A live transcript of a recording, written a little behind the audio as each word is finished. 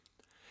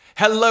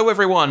Hello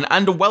everyone,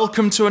 and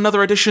welcome to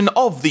another edition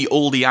of the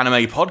All the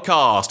Anime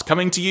podcast,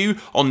 coming to you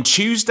on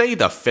Tuesday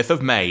the 5th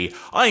of May.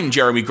 I'm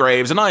Jeremy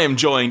Graves, and I am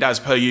joined, as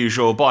per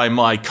usual, by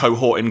my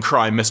cohort in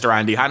crime, Mr.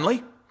 Andy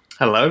Hanley.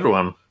 Hello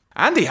everyone.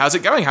 Andy, how's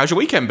it going? How's your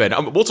weekend been?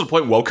 More to the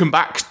point, welcome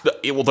back,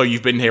 although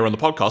you've been here on the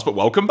podcast, but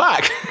welcome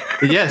back.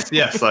 yes,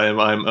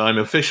 I'm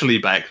officially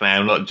back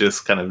now, not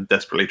just kind of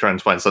desperately trying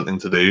to find something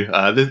to do.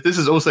 This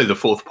is also the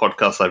fourth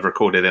podcast I've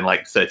recorded in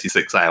like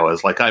 36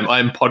 hours. Like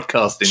I'm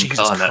podcast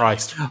incarnate. Jesus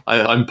Christ.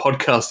 I'm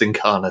podcast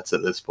incarnate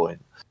at this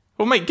point.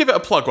 Well, mate, give it a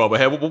plug while we're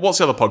here. What's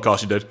the other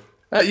podcast you did?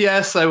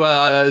 As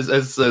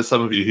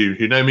some of you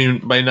who know me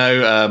may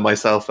know,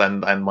 myself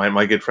and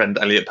my good friend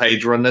Elliot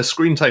Page run a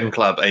Screen Time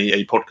Club,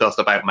 a podcast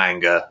about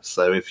manga.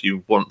 So if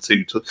you want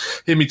to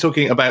hear me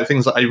talking about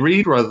things that I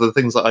read rather than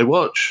things that I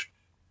watch,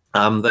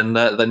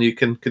 then you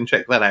can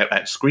check that out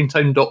at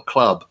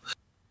screentime.club.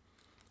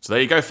 So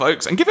there you go,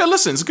 folks. And give it a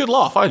listen. It's a good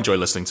laugh. I enjoy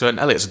listening to it. And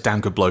Elliot's a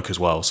damn good bloke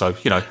as well. So,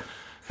 tell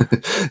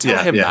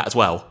him that as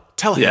well.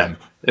 Tell him.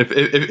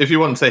 If you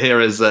want to hear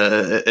us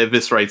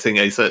eviscerating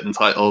a certain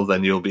title,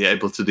 then you'll be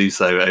able to do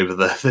so over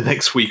the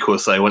next week or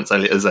so once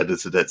Elliot has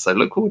edited it. So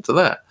look forward to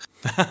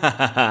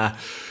that.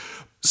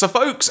 So,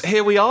 folks,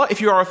 here we are. If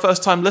you are a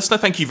first-time listener,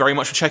 thank you very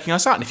much for checking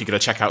us out. And if you're going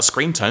to check out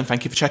Screen Tone,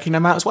 thank you for checking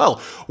them out as well.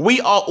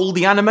 We are All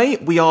the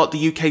Anime. We are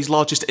the UK's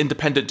largest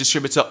independent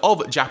distributor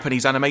of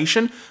Japanese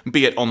animation,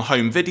 be it on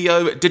home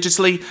video,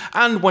 digitally,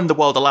 and when the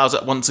world allows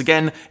it once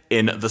again,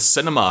 in the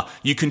cinema.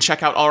 You can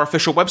check out our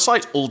official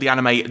website,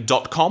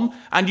 alltheanime.com,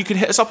 and you can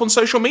hit us up on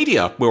social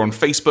media. We're on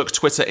Facebook,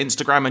 Twitter,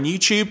 Instagram, and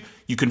YouTube.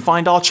 You can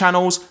find our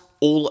channels,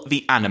 All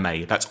the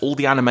Anime. That's All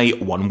the Anime,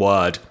 one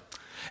word.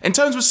 In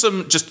terms of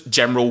some just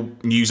general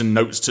news and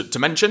notes to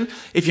mention,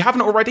 if you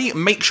haven't already,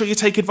 make sure you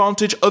take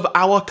advantage of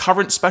our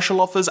current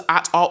special offers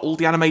at our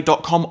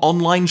alltheanime.com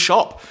online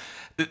shop.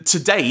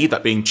 Today,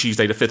 that being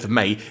Tuesday the 5th of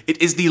May, it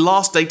is the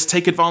last day to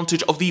take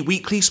advantage of the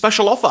weekly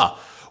special offer,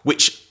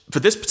 which, for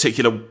this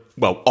particular,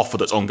 offer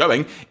that's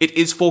ongoing, it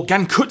is for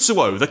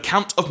Gankutsuo, the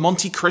Count of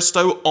Monte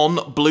Cristo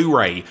on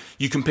Blu-ray.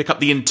 You can pick up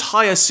the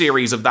entire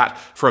series of that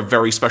for a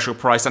very special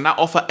price, and that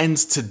offer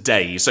ends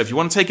today. So if you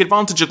want to take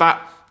advantage of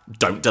that,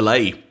 don't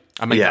delay.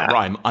 I made that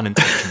rhyme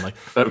unintentionally.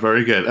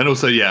 Very good. And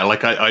also,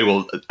 I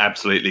will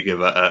absolutely give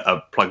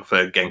a plug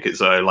for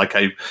Genkitsu.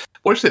 I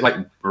watched it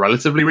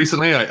relatively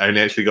recently. I only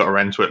actually got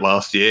around to it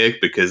last year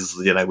because,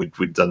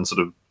 we'd done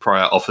sort of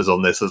prior offers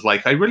on this. As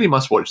I really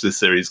must watch this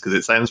series because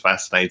it sounds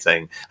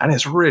fascinating and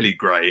it's really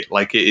great.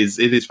 It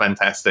is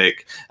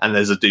fantastic. And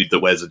there's a dude that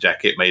wears a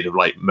jacket made of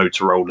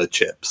Motorola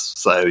chips.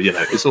 So,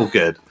 it's all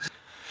good.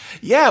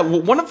 Yeah,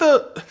 well, one of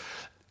the...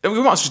 We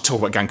might as well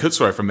talk about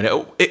Gankutsuo for a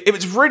minute. It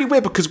was really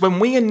weird because when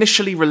we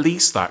initially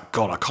released that, it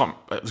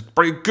was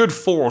a good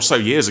 4 or so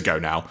years ago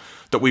now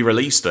that we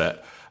released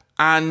it.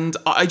 And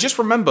I just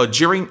remember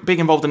during being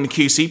involved in the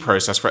QC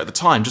process for it at the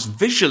time, just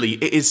visually,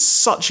 it is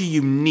such a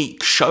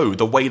unique show,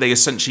 the way they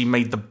essentially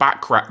made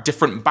the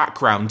different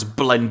backgrounds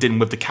blend in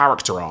with the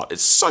character art.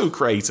 It's so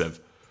creative.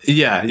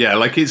 Yeah,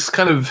 it's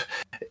kind of...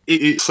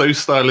 It's so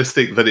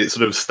stylistic that it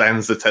sort of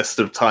stands the test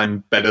of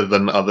time better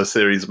than other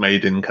series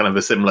made in kind of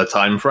a similar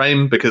time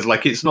frame because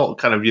it's not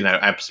kind of,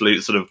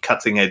 absolute sort of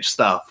cutting edge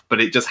stuff, but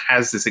it just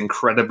has this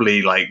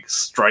incredibly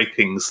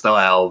striking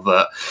style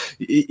that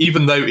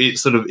even though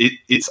it's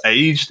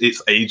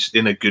aged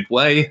in a good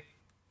way.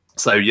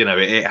 So,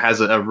 it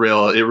has it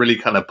really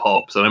kind of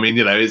pops. And I mean,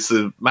 it's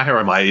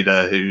Masaru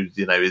Maeda who,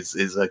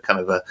 is a kind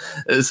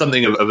of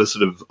something of a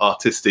sort of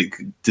artistic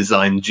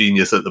design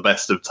genius at the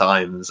best of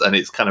times. And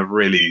it's kind of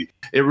really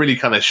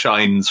kind of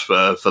shines for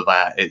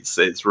that.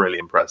 It's really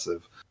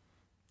impressive.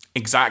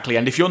 Exactly,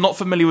 and if you're not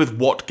familiar with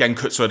what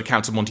Gankutsuo the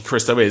Count of Monte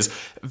Cristo is,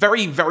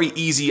 very, very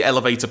easy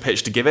elevator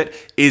pitch to give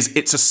it is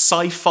it's a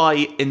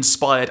sci-fi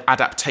inspired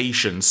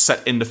adaptation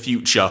set in the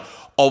future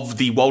of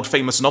the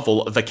world-famous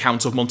novel The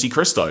Count of Monte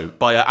Cristo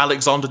by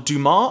Alexander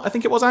Dumas, I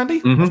think it was,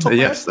 Andy? Mm-hmm.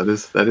 Yes,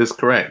 that is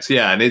correct.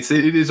 Yeah, and it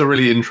is a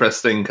really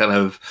interesting kind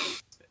of...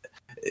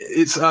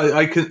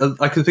 I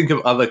can think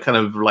of other kind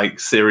of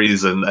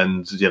series and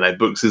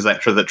books,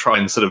 etc., that try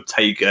and sort of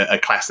take a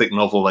classic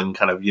novel and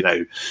kind of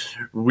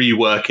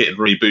rework it and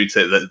reboot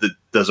it that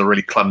does a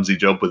really clumsy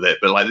job with it.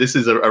 But this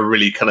is a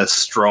really kind of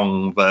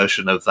strong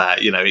version of that.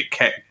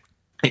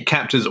 It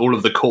captures all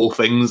of the cool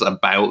things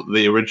about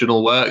the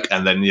original work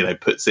and then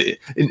puts it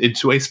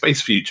into a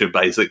space future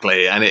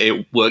basically, and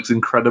it works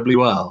incredibly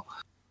well.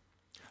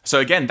 So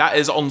again, that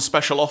is on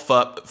special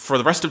offer for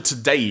the rest of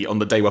today on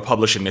the day we're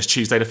publishing this,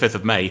 Tuesday the 5th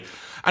of May.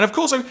 And of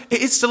course, it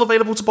is still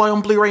available to buy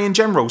on Blu-ray in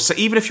general, so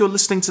even if you're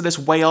listening to this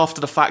way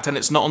after the fact and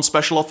it's not on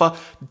special offer,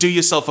 do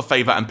yourself a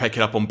favour and pick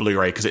it up on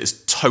Blu-ray because it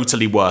is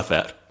totally worth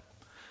it.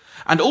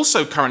 And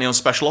also currently on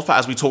special offer,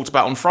 as we talked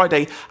about on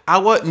Friday,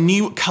 our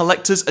new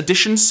collector's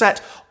edition set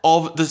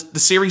of the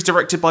series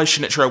directed by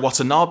Shinichiro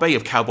Watanabe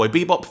of Cowboy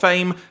Bebop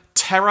fame,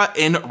 Terror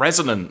in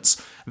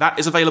Resonance. That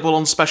is available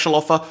on special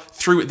offer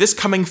through this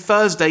coming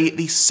Thursday,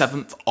 the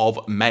 7th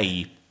of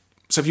May.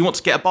 So if you want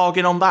to get a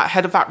bargain on that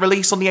ahead of that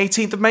release on the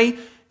 18th of May,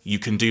 you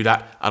can do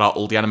that at our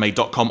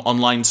alltheanime.com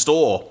online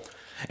store.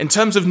 In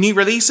terms of new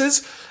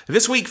releases,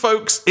 this week,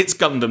 folks, it's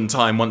Gundam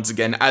time once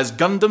again, as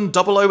Gundam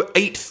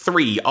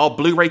 0083, our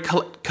Blu-ray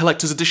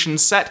Collector's Edition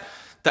set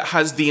that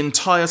has the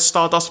entire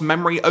Stardust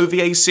Memory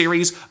OVA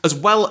series, as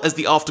well as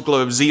the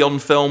Afterglow of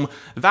Zeon film,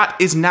 that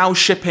is now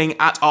shipping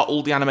at our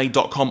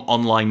alltheanime.com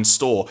online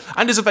store,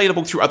 and is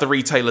available through other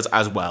retailers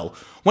as well.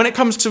 When it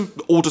comes to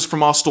orders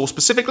from our store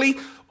specifically,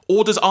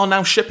 orders are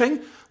now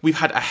shipping. We've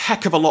had a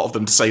heck of a lot of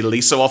them, to say the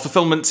least, so our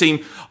fulfillment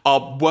team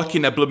are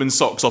working their blooming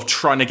socks off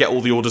trying to get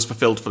all the orders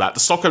fulfilled for that. The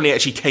stock only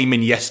actually came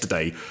in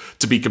yesterday,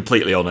 to be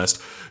completely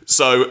honest.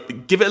 So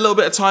give it a little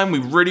bit of time. We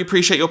really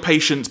appreciate your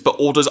patience, but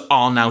orders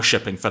are now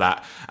shipping for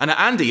that. And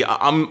Andy,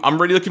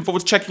 I'm really looking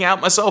forward to checking it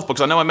out myself,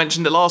 because I know I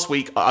mentioned it last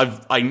week.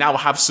 I now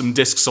have some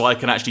discs so I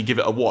can actually give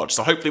it a watch.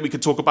 So hopefully we can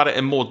talk about it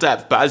in more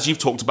depth. But as you've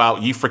talked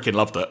about, you freaking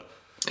loved it.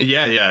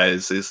 Yeah,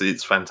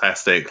 it's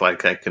fantastic.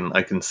 Like I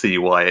can see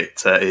why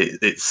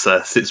it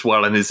sits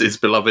well and is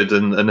beloved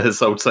and has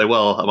sold so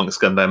well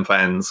amongst Gundam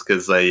fans,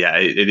 because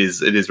it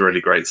is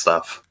really great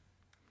stuff.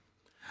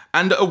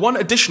 And one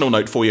additional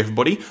note for you,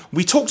 everybody.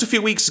 We talked a few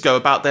weeks ago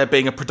about there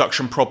being a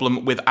production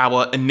problem with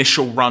our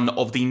initial run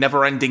of the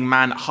Never-Ending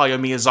Man Hayao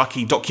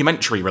Miyazaki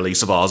documentary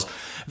release of ours.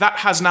 That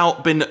has now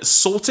been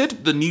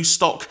sorted. The new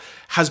stock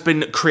has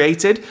been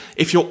created.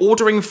 If you're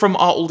ordering from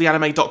our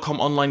alltheanime.com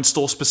online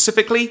store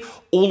specifically,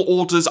 all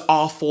orders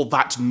are for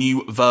that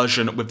new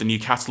version with the new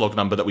catalogue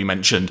number that we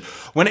mentioned.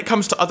 When it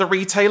comes to other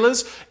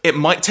retailers, it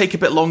might take a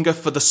bit longer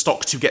for the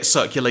stock to get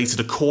circulated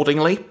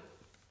accordingly.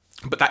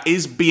 But that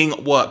is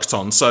being worked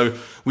on, so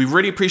we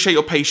really appreciate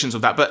your patience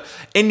with that. But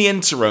in the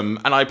interim,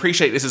 and I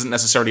appreciate this isn't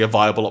necessarily a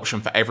viable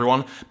option for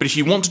everyone, but if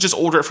you want to just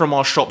order it from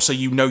our shop so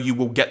you know you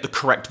will get the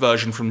correct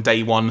version from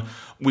day one,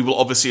 we will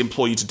obviously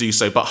implore you to do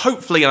so. But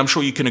hopefully, and I'm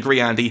sure you can agree,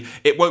 Andy,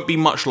 it won't be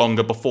much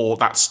longer before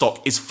that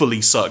stock is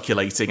fully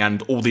circulating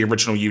and all the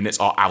original units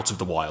are out of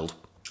the wild.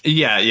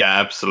 Yeah,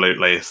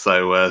 absolutely.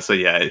 So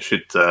it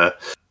should...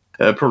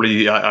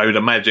 probably, I would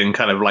imagine,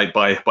 kind of like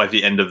by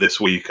the end of this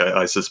week,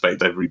 I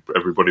suspect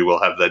everybody will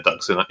have their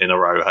ducks in a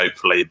row,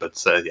 hopefully.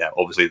 But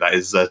obviously that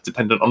is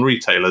dependent on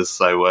retailers.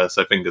 So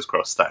fingers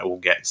crossed that all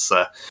gets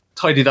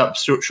tidied up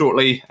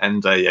shortly,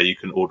 and you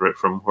can order it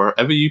from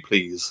wherever you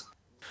please.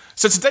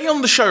 So today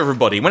on the show,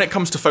 everybody, when it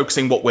comes to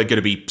focusing what we're going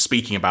to be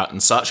speaking about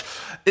and such,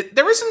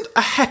 there isn't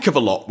a heck of a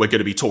lot we're going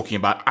to be talking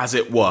about, as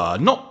it were.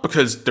 Not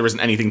because there isn't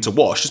anything to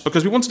watch, just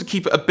because we wanted to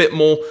keep it a bit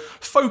more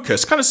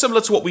focused, kind of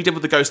similar to what we did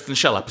with the Ghost in the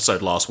Shell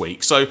episode last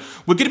week. So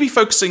we're going to be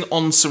focusing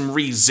on some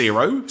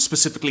Re:Zero,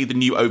 specifically the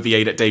new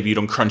OVA that debuted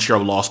on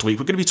Crunchyroll last week.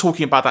 We're going to be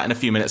talking about that in a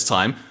few minutes'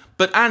 time.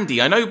 But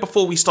Andy, I know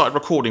before we started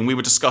recording, we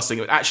were discussing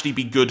it would actually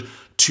be good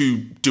to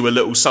do a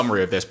little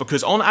summary of this,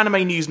 because on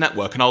Anime News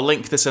Network, and I'll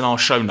link this in our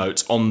show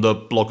notes on the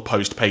blog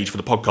post page for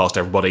the podcast,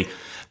 everybody,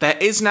 there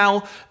is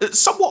now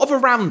somewhat of a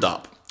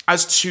roundup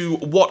as to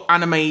what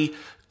anime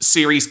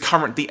series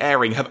currently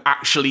airing have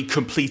actually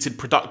completed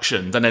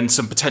production, and then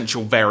some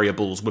potential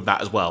variables with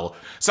that as well.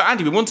 So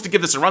Andy, we wanted to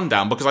give this a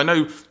rundown because I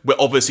know we're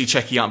obviously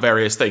checking out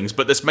various things,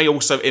 but this may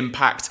also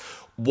impact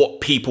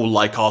what people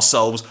like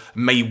ourselves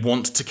may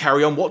want to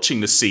carry on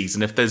watching this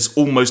season, if there's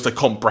almost a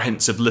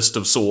comprehensive list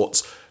of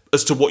sorts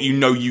as to what you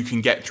know you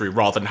can get through,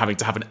 rather than having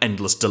to have an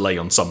endless delay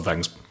on some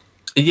things.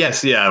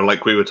 Yes,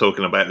 like we were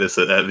talking about this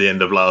at the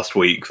end of last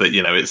week, that,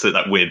 it's at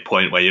that weird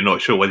point where you're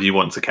not sure whether you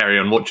want to carry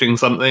on watching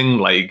something,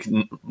 like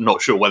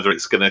not sure whether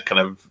it's going to kind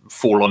of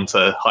fall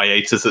onto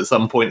hiatus at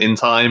some point in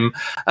time.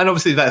 And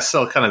obviously that's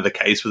still kind of the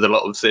case with a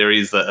lot of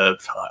series that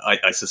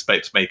I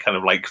suspect may kind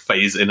of like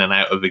phase in and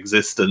out of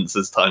existence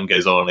as time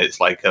goes on. It's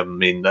like,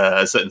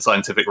 a certain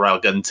Scientific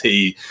Railgun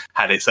T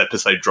had its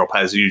episode drop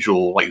as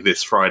usual, like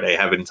this Friday,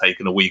 having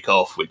taken a week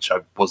off, which I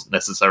wasn't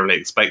necessarily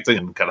expecting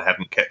and kind of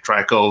hadn't kept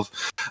track of.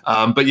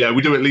 But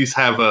we do at least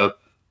have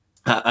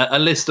a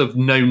list of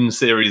known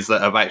series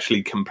that have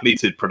actually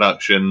completed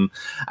production,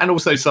 and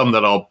also some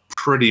that are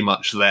pretty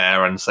much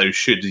there, and so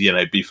should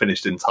be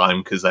finished in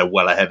time because they're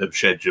well ahead of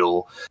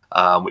schedule,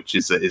 which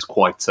is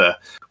quite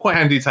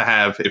handy to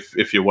have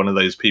if you're one of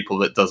those people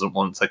that doesn't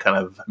want to kind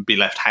of be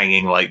left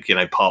hanging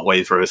part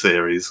way through a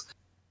series.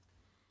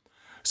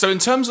 So in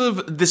terms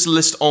of this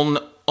list on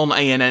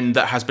ANN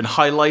that has been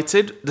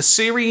highlighted, the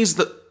series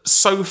that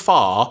so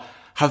far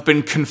have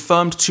been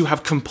confirmed to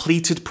have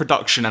completed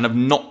production and have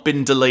not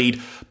been delayed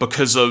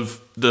because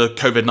of the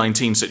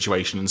COVID-19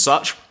 situation and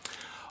such.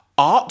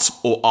 Art,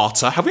 or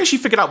Arta. Have we actually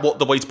figured out what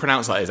the way to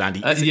pronounce that is,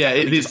 Andy?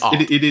 It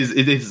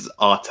is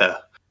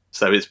Arta.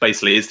 So it's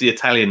the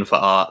Italian for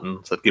art,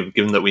 and so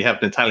given that we have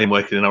an Italian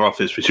working in our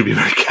office, we should be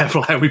very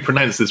careful how we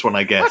pronounce this one,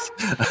 I guess.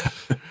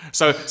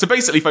 So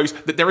basically, folks,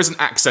 there is an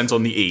accent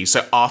on the E.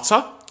 So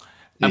Arta,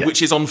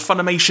 which is on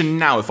Funimation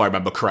now, if I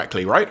remember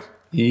correctly, right?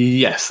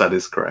 Yes, that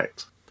is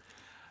correct.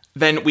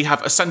 Then we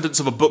have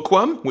Ascendance of a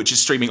Bookworm, which is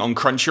streaming on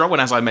Crunchyroll,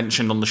 and as I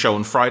mentioned on the show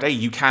on Friday,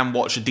 you can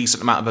watch a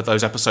decent amount of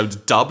those episodes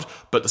dubbed,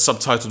 but the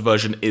subtitled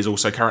version is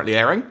also currently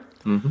airing.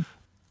 Mm-hmm.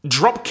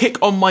 Dropkick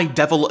on My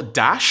Devil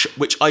Dash,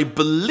 which I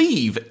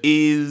believe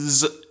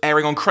is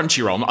airing on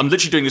Crunchyroll. I'm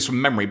literally doing this from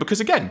memory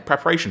because, again,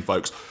 preparation,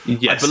 folks.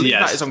 Yes, I believe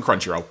that is on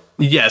Crunchyroll.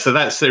 Yeah, so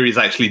that series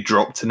actually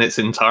dropped in its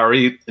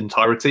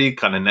entirety,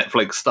 kind of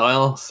Netflix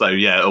style. So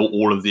yeah,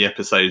 all of the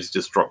episodes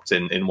just dropped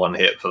in one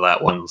hit for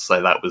that one.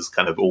 So that was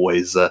kind of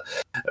always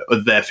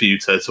there for you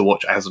to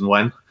watch as and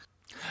when.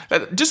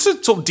 Just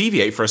to sort of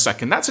deviate for a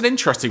second, that's an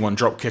interesting one,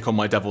 Dropkick on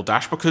My Devil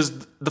Dash,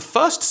 because the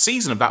first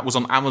season of that was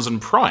on Amazon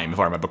Prime, if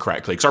I remember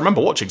correctly, because I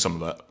remember watching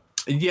some of it.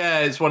 Yeah,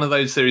 it's one of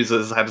those series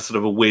that's had a sort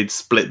of a weird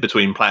split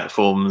between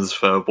platforms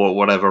for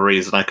whatever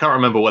reason. I can't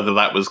remember whether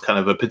that was kind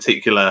of a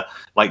particular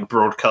like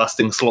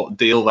broadcasting slot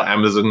deal that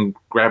Amazon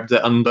grabbed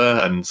it under,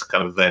 and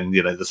kind of then,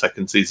 you know, the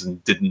second season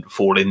didn't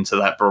fall into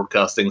that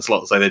broadcasting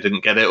slot, so they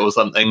didn't get it or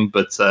something.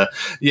 But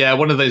yeah,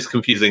 one of those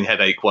confusing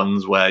headache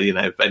ones where, you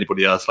know, if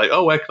anybody asks like,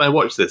 oh, where can I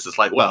watch this? It's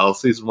like, well,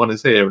 season 1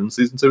 is here and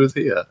season 2 is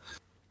here.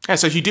 Yeah,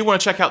 so if you do want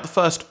to check out the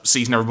first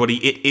season, everybody,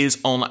 it is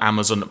on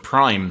Amazon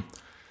Prime.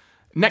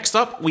 Next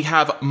up, we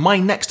have My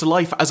Next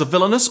Life as a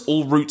Villainous,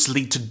 All Routes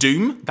Lead to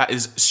Doom. That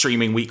is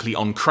streaming weekly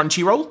on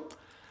Crunchyroll.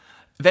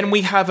 Then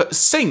we have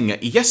Sing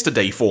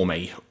Yesterday for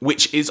Me,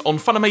 which is on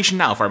Funimation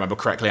now, if I remember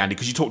correctly, Andy,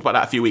 because you talked about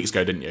that a few weeks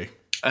ago, didn't you?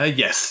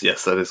 Yes,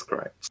 that is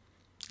correct.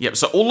 Yep,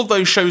 so all of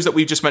those shows that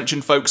we've just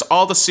mentioned, folks,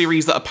 are the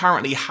series that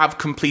apparently have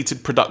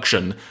completed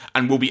production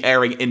and will be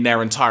airing in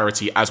their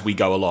entirety as we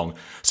go along.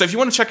 So if you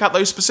want to check out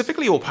those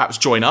specifically, or perhaps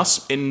join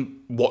us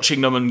in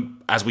watching them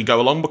and as we go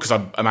along, because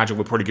I imagine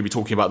we're probably going to be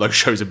talking about those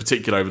shows in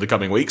particular over the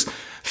coming weeks,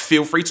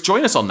 feel free to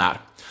join us on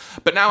that.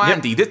 But now,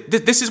 Andy,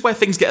 this is where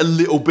things get a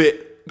little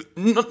bit,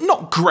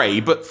 not grey,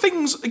 but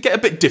things get a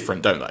bit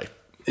different, don't they?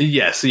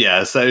 Yes,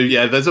 yeah. So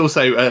yeah, there's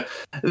also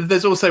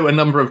a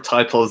number of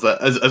titles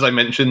that, as I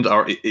mentioned,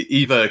 are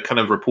either kind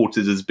of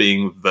reported as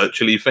being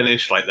virtually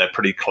finished, like they're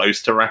pretty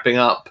close to wrapping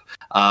up.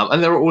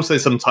 And there are also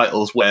some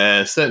titles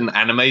where certain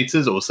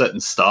animators or certain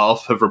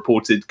staff have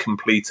reported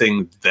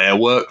completing their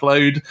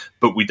workload,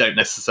 but we don't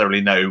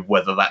necessarily know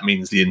whether that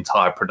means the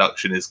entire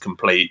production is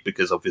complete,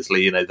 because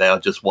obviously, you know, they are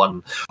just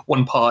one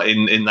part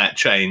in that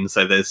chain.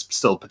 So there's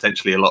still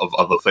potentially a lot of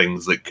other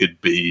things that could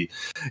be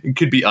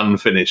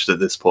unfinished at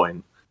this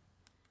point.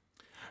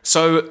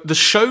 So the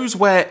shows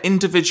where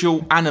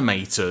individual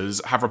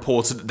animators have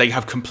reported that they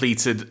have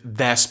completed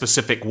their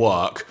specific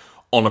work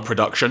on a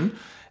production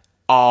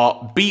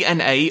are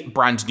BNA,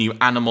 Brand New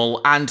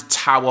Animal, and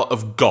Tower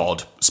of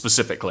God,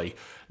 specifically.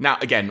 Now,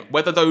 again,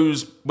 whether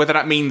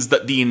that means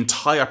that the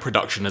entire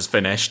production has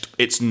finished,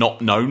 it's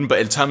not known, but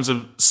in terms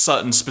of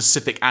certain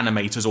specific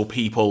animators or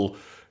people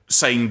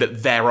saying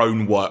that their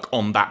own work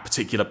on that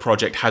particular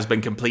project has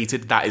been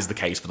completed, that is the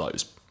case for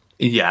those.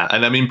 Yeah,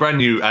 and I mean, Brand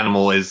New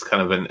Animal is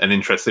kind of an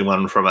interesting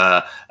one from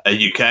a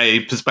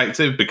UK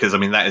perspective, because I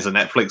mean, that is a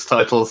Netflix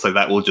title, so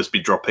that will just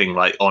be dropping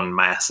like en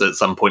masse at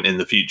some point in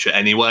the future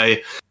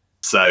anyway.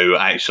 So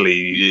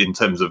actually, in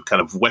terms of kind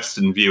of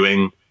Western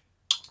viewing,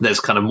 there's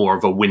kind of more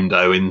of a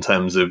window in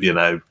terms of, you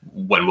know,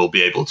 when we'll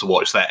be able to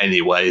watch that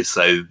anyway.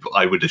 So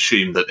I would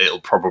assume that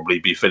it'll probably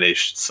be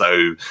finished.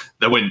 So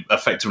there won't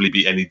effectively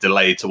be any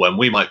delay to when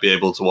we might be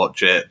able to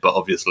watch it. But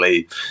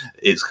obviously,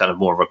 it's kind of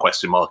more of a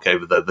question mark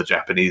over the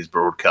Japanese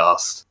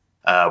broadcast.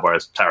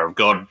 Whereas Tower of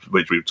God,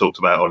 which we've talked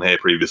about on here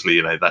previously,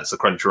 you know, that's a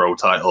Crunchyroll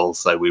title.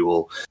 So we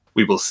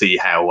will see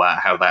how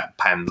that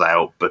pans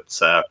out. But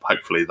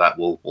hopefully that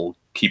will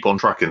keep on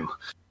trucking.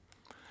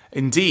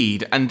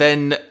 Indeed. And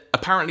then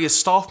apparently a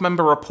staff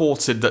member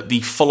reported that the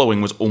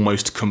following was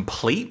almost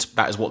complete.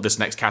 That is what this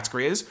next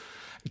category is.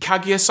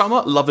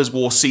 Kaguya-sama, Lovers'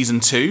 War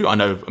Season 2. I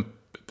know,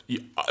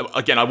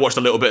 again, I watched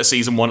a little bit of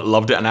Season 1,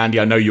 loved it, and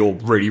Andy, I know you're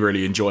really,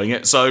 really enjoying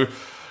it. So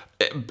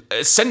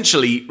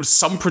essentially,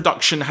 some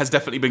production has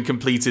definitely been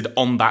completed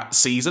on that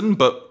season,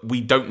 but we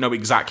don't know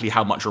exactly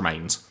how much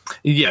remains.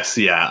 Yes,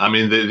 yeah. I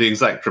mean, the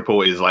exact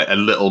report is like a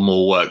little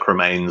more work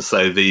remains.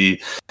 So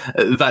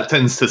that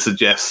tends to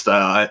suggest,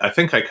 I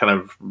think I kind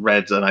of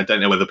read, and I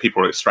don't know whether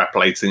people are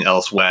extrapolating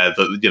elsewhere,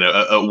 that, you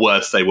know, at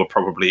worst, they were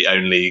probably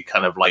only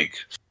kind of like,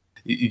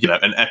 you know,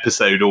 an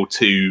episode or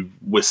two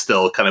was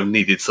still kind of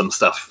needed some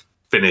stuff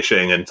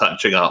finishing and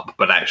touching up,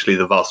 but actually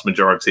the vast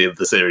majority of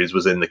the series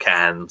was in the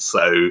can.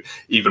 So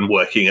even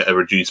working at a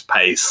reduced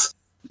pace,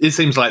 it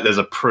seems like there's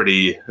a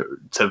pretty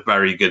to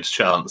very good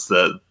chance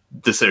that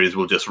the series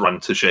will just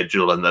run to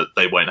schedule and that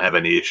they won't have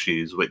any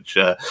issues, which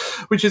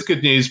is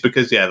good news,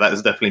 because yeah, that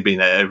has definitely been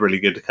a really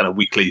good kind of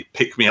weekly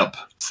pick-me-up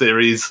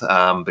series,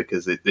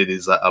 because it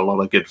is a lot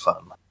of good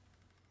fun.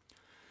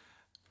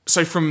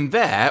 So from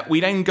there, we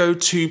then go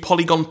to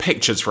Polygon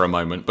Pictures for a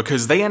moment,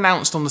 because they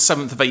announced on the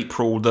 7th of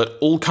April that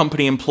all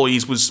company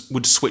employees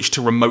would switch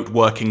to remote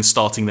working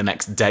starting the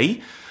next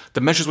day.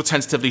 The measures were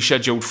tentatively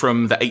scheduled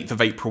from the 8th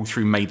of April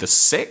through May the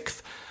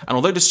 6th. And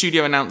although the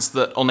studio announced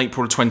that on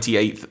April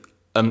 28th,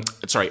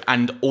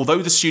 although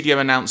the studio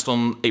announced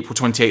on April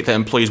 28th that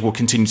employees will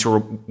continue to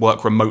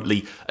work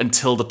remotely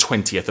until the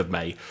 20th of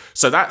May.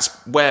 So that's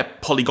where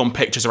Polygon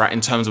Pictures are at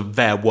in terms of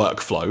their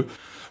workflow.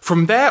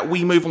 From there,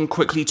 we move on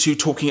quickly to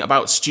talking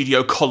about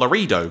Studio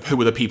Colorido, who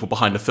were the people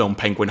behind the film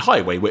Penguin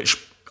Highway,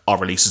 which Our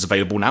release is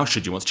available now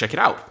should you want to check it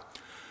out.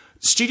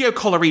 Studio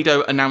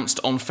Colorido announced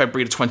on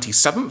February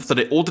 27th that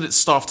it ordered its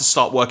staff to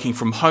start working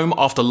from home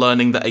after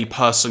learning that a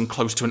person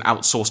close to an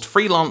outsourced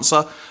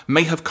freelancer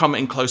may have come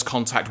in close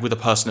contact with a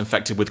person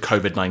infected with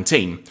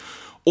COVID-19.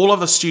 All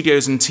other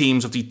studios and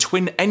teams of the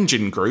Twin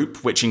Engine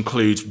group, which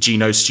include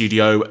Geno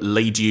Studio,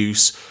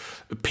 Ladeuse,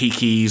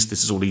 Peakies,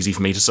 this is all easy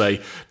for me to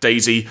say,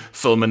 Daisy,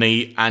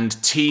 Filmony, and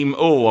Team,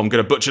 I'm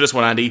going to butcher this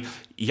one, Andy,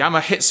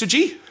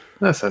 Yamahitsuji?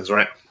 That sounds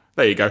right.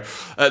 There you go.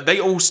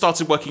 They all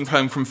started working from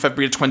home from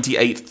February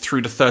 28th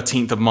through the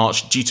 13th of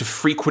March due to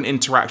frequent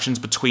interactions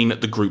between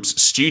the group's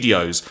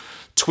studios.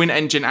 Twin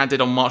Engine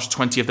added on March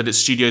 20th that its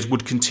studios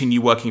would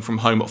continue working from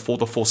home for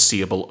the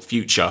foreseeable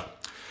future.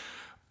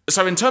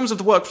 So in terms of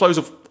the workflows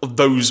of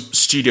those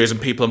studios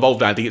and people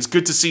involved, Andy, it's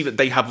good to see that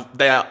they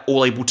are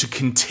all able to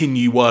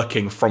continue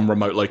working from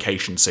remote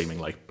locations,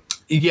 seemingly.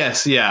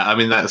 Yes, yeah. I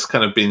mean, that's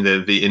kind of been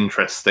the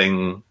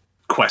interesting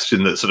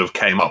question that sort of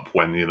came up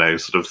when,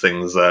 sort of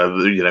things,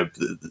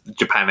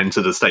 Japan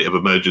entered a state of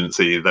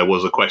emergency. There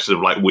was a question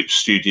of like which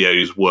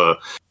studios were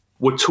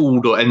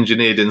tooled or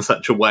engineered in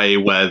such a way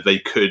where they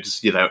could,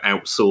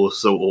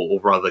 outsource or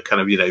rather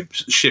kind of,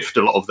 shift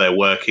a lot of their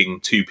working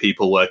to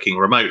people working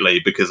remotely,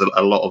 because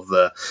a lot of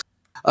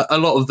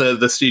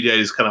the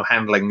studios kind of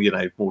handling,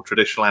 more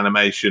traditional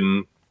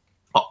animation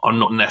are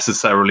not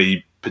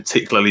necessarily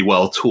particularly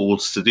well tooled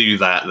to do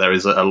that. There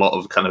is a lot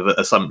of kind of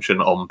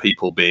assumption on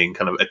people being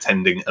kind of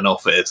attending an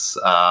office.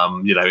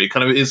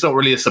 It's not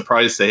really a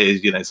surprise to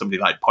hear,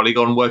 somebody like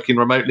Polygon working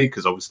remotely,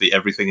 because obviously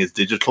everything is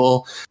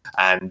digital,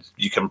 and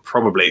you can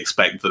probably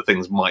expect that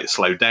things might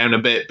slow down a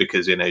bit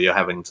because, you're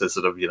having to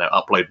sort of,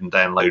 upload and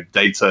download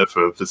data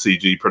for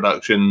CG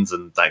productions,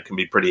 and that can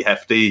be pretty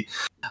hefty.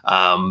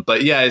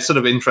 But yeah, it's sort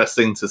of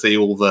interesting to see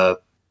all the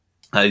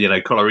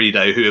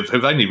Colorido, who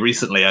have only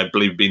recently, I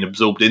believe, been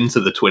absorbed into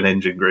the Twin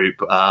Engine group,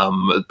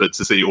 but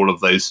to see all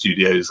of those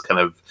studios kind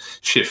of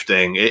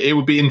shifting, it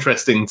would be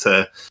interesting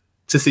to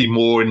see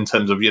more in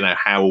terms of,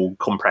 how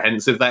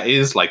comprehensive that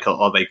is. Like,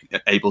 are they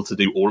able to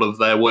do all of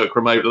their work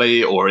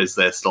remotely, or is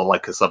there still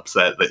like a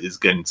subset that is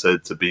going to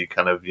be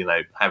kind of,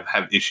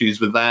 have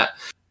issues with that?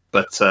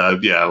 But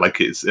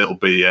it'll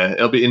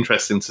be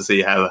interesting to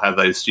see how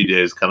those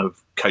studios kind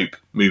of cope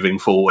moving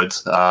forward,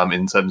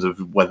 in terms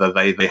of whether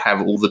they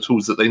have all the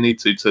tools that they need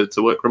to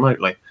work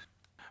remotely.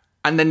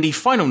 And then the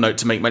final note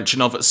to make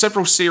mention of,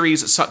 several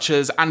series such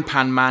as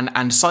Anpan Man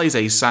and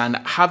Saizei-san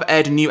have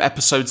aired new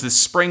episodes this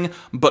spring,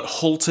 but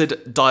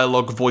halted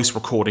dialogue voice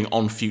recording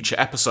on future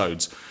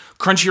episodes.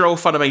 Crunchyroll,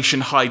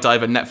 Funimation,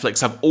 HIDIVE, and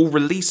Netflix have all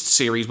released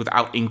series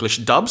without English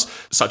dubs,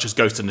 such as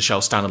Ghost in the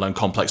Shell Standalone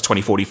Complex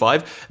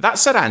 2045. That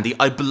said, Andy,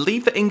 I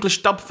believe the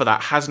English dub for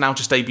that has now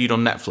just debuted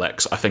on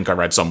Netflix, I think I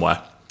read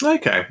somewhere.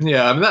 Okay,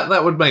 yeah, I mean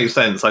that would make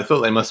sense. I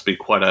thought they must be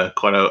quite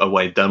a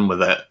way done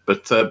with it,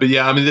 but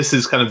yeah, I mean this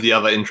is kind of the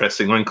other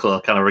interesting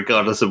wrinkle, kind of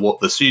regardless of what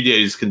the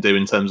studios can do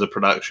in terms of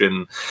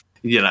production.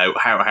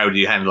 How do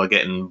you handle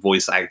getting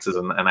voice actors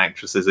and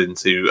actresses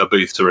into a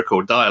booth to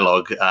record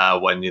dialogue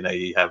when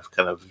you have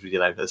kind of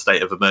a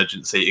state of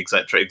emergency,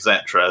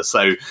 etc.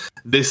 So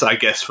this, I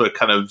guess, for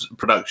kind of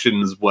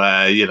productions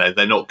where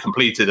they're not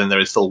completed and there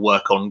is still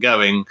work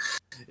ongoing,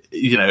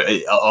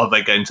 are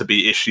there going to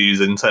be issues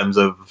in terms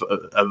of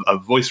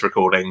voice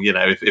recording?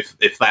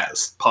 If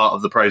that's part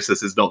of the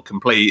process is not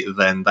complete,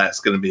 then that's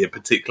going to be a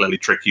particularly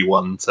tricky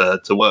one to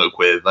work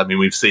with. I mean,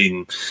 we've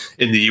seen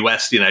in the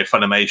US,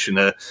 Funimation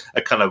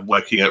are kind of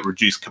working at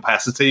reduced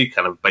capacity,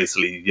 kind of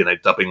basically,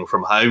 dubbing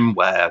from home,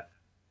 where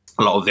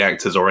a lot of the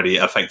actors already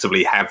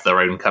effectively have their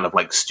own kind of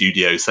like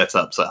studio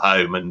setups at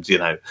home. And,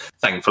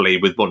 thankfully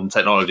with modern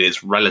technology,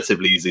 it's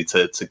relatively easy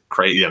to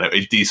create,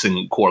 a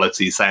decent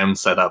quality sound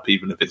setup,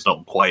 even if it's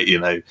not quite,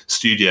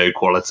 studio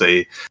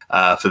quality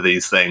for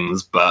these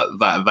things. But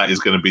that is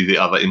going to be the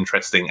other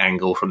interesting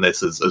angle from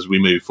this as we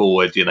move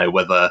forward,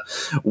 whether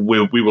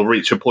we will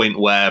reach a point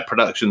where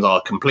productions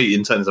are complete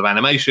in terms of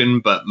animation,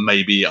 but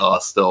maybe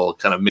are still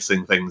kind of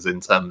missing things in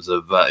terms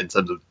of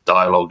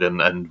dialogue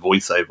and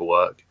voiceover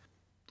work.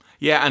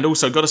 Yeah, and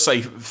also got to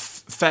say,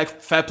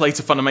 fair play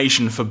to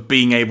Funimation for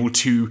being able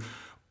to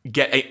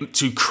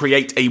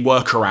create a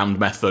workaround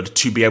method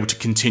to be able to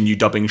continue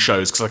dubbing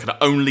shows, because I can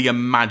only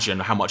imagine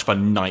how much of a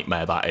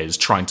nightmare that is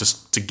trying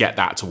to get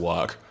that to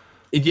work.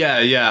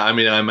 Yeah. I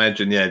mean, I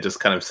imagine, just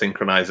kind of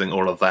synchronizing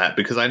all of that,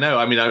 because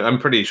I'm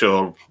pretty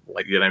sure,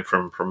 like,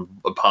 from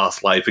a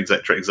past life,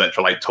 etc.,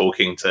 like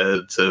talking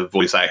to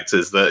voice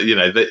actors that,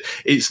 that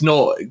it's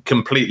not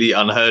completely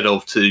unheard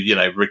of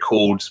to,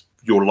 record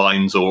your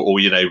lines or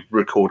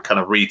record kind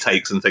of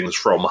retakes and things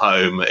from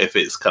home if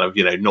it's kind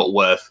of, not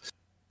worth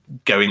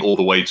going all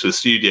the way to a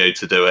studio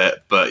to do it.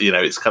 But,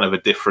 it's kind of a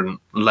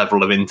different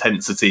level of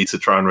intensity to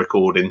try and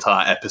record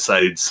entire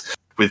episodes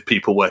with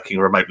people working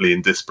remotely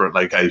in disparate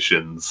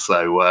locations.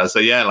 So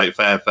yeah, like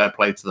fair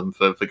play to them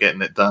for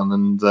getting it done,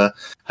 and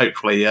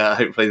hopefully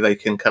they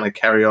can kind of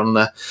carry on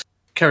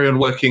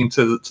working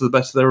to the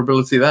best of their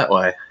ability that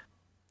way.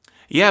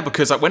 Yeah,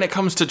 because when it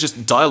comes to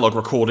just dialogue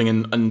recording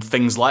and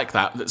things like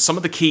that, some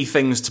of the key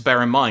things to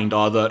bear in mind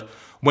are that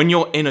when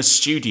you're in a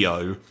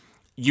studio,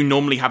 you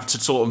normally have to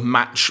sort of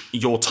match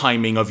your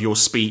timing of your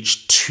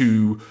speech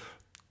to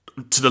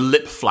the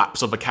lip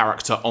flaps of a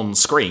character on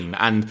screen,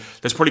 and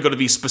there's probably got to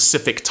be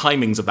specific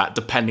timings of that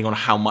depending on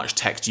how much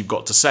text you've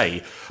got to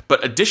say.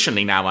 But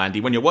additionally now, Andy,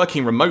 when you're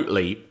working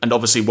remotely and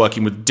obviously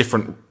working with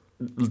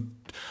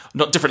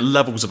not different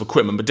levels of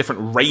equipment, but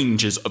different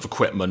ranges of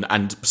equipment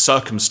and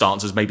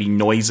circumstances, maybe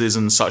noises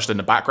and such in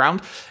the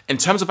background, in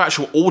terms of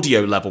actual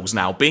audio levels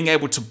now, being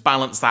able to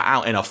balance that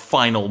out in a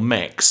final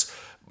mix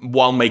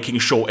while making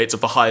sure it's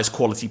of the highest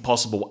quality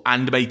possible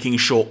and making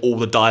sure all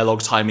the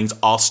dialogue timings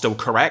are still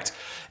correct,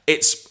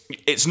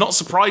 it's not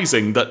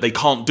surprising that they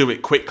can't do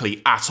it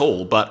quickly at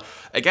all. But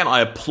again,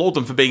 I applaud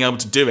them for being able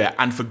to do it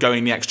and for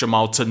going the extra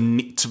mile to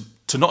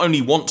not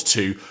only want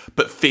to,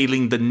 but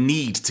feeling the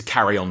need to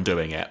carry on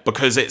doing it.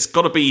 Because it's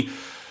got to be,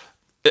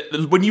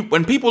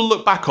 when people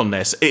look back on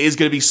this, it is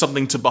going to be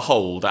something to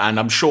behold. And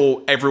I'm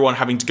sure everyone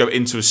having to go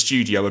into a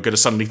studio are going to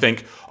suddenly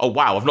think, oh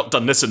wow, I've not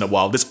done this in a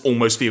while. This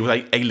almost feels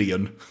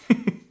alien.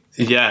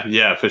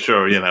 Yeah, for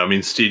sure. I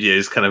mean,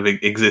 studios kind of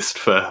exist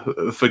for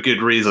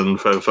good reason,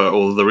 for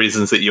all the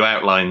reasons that you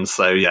outlined.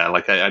 So yeah,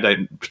 like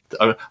I'm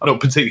not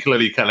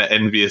particularly kind of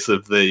envious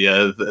of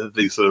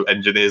the sort of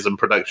engineers and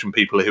production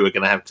people who are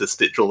going to have to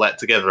stitch all that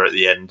together at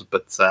the end.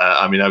 But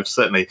I mean,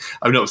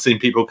 I've not seen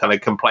people kind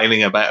of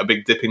complaining about a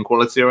big dip in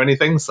quality or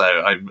anything. So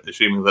I'm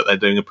assuming that they're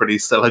doing a pretty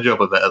stellar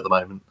job of it at the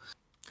moment.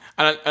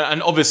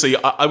 And obviously,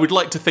 I would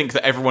like to think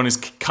that everyone is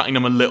cutting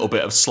them a little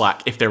bit of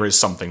slack if there is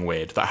something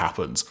weird that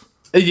happens.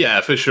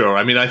 Yeah, for sure.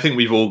 I mean, I think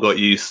we've all got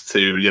used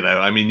to,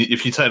 I mean,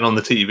 if you turn on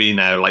the TV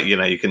now, like,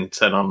 you can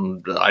turn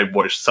on, I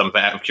watched some of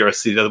it out of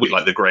curiosity the other week,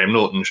 like the Graham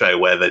Norton show,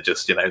 where they're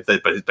just, they're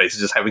basically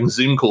just having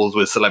Zoom calls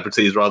with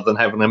celebrities rather than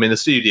having them in a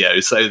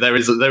studio. So there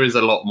is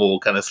a lot more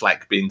kind of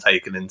slack being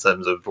taken in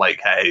terms of like,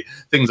 hey,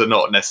 things are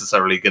not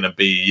necessarily going to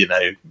be,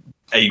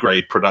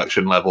 A-grade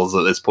production levels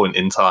at this point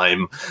in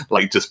time.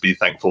 Like, just be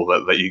thankful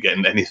that you're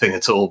getting anything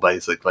at all,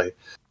 basically.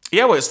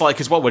 Yeah, well, it's like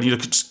as well when you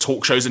look at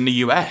talk shows in the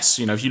US,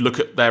 if you look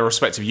at their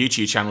respective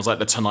YouTube channels like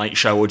The Tonight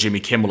Show or Jimmy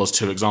Kimmel as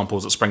two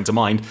examples that spring to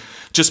mind,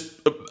 just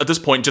at this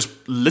point, just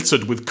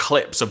littered with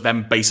clips of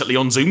them basically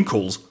on Zoom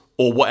calls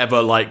or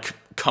whatever, like,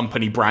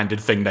 company branded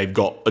thing they've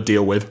got a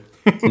deal with.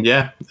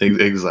 Yeah,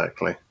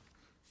 exactly.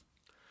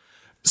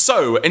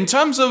 So, in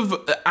terms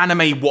of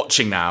anime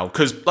watching now,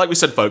 because like we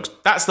said, folks,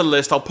 that's the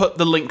list. I'll put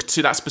the link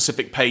to that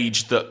specific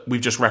page that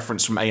we've just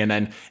referenced from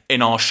ANN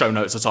in our show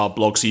notes at our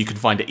blog, so you can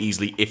find it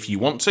easily if you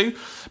want to.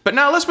 But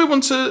now let's move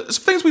on to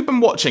some things we've been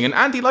watching. And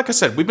Andy, like I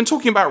said, we've been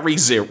talking about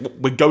ReZero.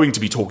 We're going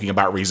to be talking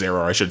about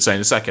ReZero, I should say,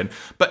 in a second.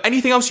 But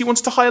anything else you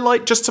wanted to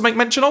highlight just to make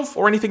mention of,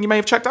 or anything you may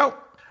have checked out?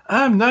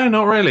 No,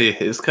 not really.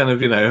 It's kind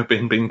of,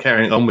 been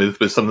carrying on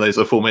with some of those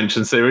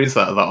aforementioned series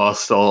that are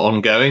still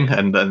ongoing,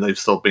 and they've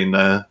still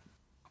been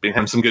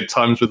having some good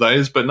times with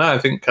those. But no, I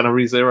think kind of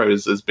ReZero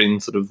has been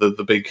sort of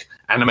the big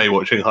anime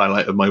watching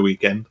highlight of my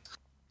weekend.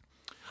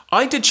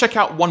 I did check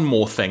out one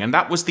more thing, and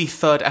that was the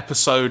third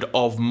episode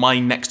of My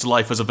Next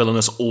Life as a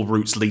Villainous All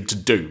Routes Lead to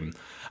Doom.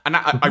 And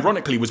that,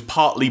 ironically, was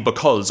partly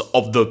because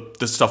of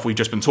the stuff we've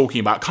just been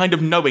talking about, kind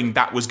of knowing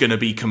that was going to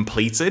be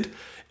completed.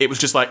 It was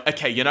just like,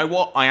 okay, you know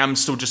what? I am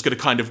still just going to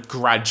kind of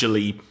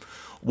gradually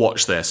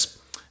watch this.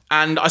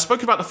 And I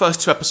spoke about the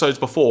first two episodes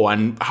before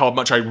and how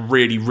much I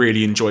really,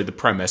 really enjoyed the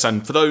premise.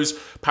 And for those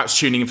perhaps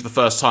tuning in for the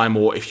first time,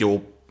 or if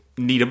you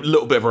need a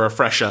little bit of a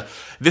refresher,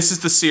 this is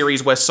the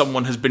series where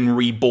someone has been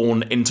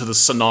reborn into the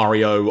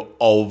scenario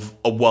of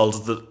the world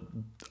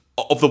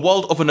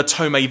of an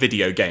Otome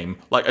video game,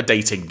 like a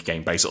dating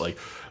game, basically,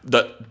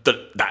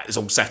 that is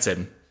all set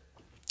in.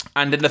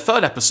 And in the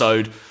third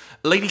episode,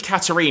 Lady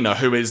Katarina,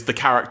 who is the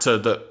character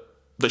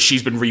that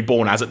she's been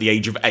reborn as at the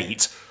age of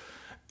 8,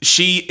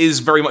 she is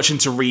very much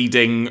into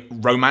reading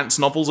romance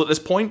novels at this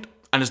point,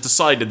 and has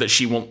decided that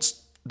she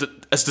wants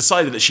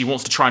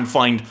to try and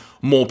find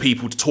more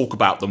people to talk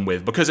about them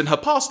with, because in her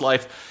past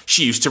life,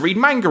 she used to read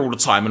manga all the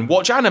time and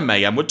watch anime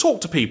and would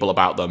talk to people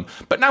about them,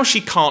 but now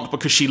she can't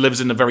because she lives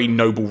in a very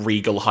noble,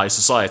 regal high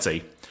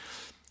society.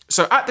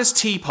 So at this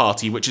tea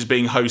party, which is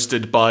being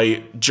hosted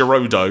by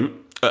Gerudo,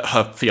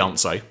 her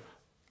fiancé,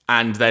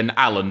 and then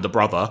Alan, the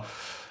brother,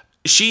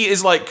 she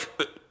is like,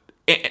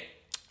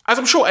 as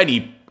I'm sure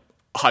any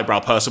highbrow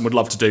person would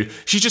love to do,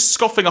 she's just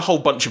scoffing a whole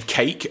bunch of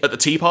cake at the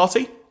tea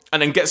party,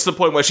 and then gets to the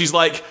point where she's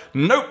like,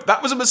 nope,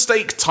 that was a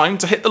mistake, time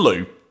to hit the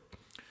loo.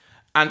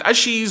 And as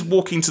she's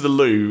walking to the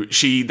loo,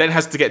 she then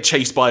has to get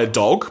chased by a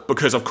dog,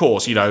 because of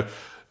course,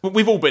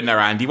 we've all been there,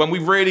 Andy, when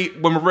we're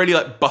really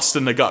like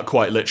busting the gut,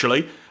 quite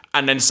literally,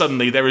 and then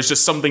suddenly there is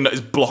just something that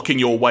is blocking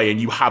your way, and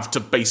you have to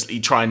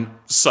basically try and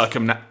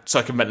circumvent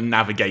and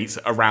navigate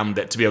around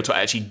it to be able to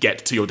actually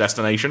get to your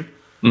destination.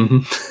 Mm-hmm.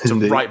 It's a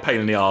right pain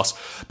in the arse.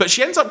 But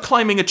she ends up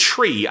climbing a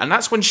tree, and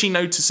that's when she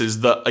notices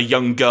that a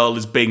young girl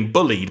is being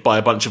bullied by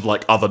a bunch of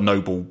like other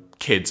noble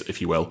kids,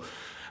 if you will.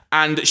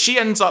 And she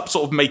ends up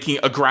sort of making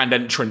a grand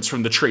entrance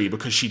from the tree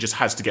because she just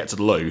has to get to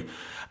the loo.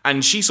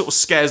 And she sort of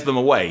scares them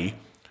away.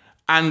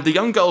 And the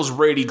young girl's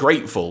really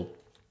grateful.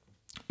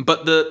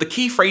 But the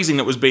key phrasing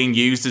that was being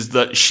used is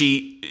that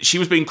she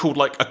was being called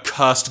like a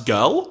cursed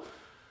girl,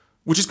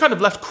 which is kind of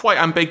left quite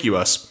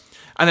ambiguous.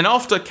 And then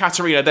after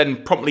Katerina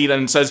then promptly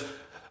then says,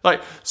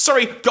 like,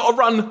 sorry, gotta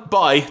run,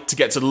 bye, to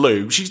get to the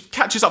loo, she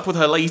catches up with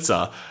her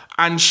later,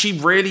 and she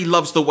really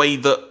loves the way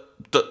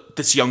that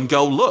this young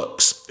girl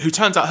looks, who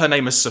turns out her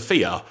name is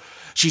Sophia.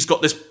 She's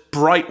got this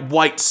bright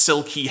white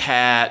silky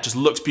hair, just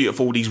looks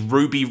beautiful, these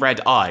ruby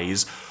red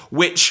eyes,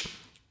 which,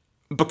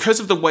 because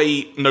of the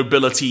way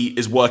nobility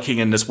is working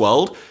in this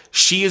world,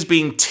 she is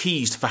being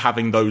teased for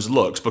having those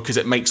looks because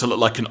it makes her look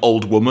like an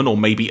old woman or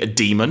maybe a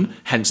demon,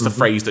 hence the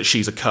phrase that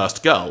she's a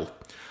cursed girl.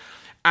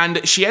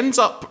 And she ends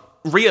up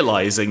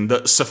realizing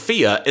that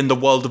Sophia, in the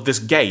world of this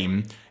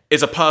game,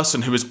 is a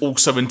person who is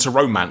also into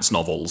romance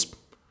novels.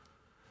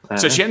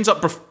 So she ends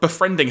up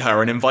befriending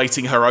her and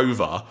inviting her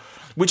over,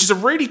 which is a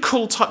really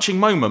cool, touching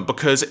moment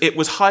because it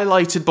was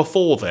highlighted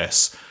before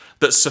this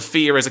that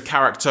Sophia is a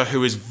character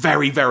who is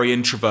very, very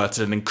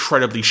introverted and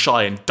incredibly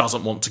shy and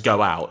doesn't want to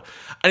go out.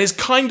 And is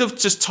kind of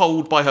just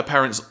told by her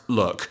parents,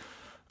 look,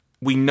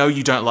 we know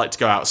you don't like to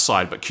go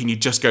outside, but can you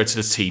just go to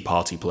the tea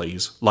party,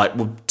 please? Like,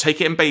 we'll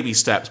take it in baby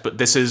steps, but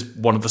this is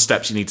one of the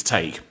steps you need to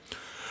take.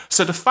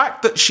 So the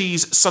fact that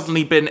she's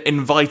suddenly been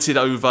invited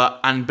over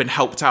and been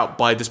helped out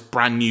by this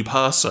brand new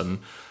person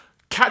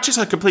catches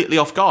her completely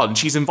off guard. And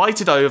she's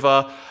invited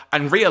over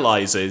and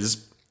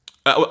realises,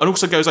 and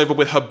also goes over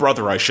with her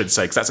brother, I should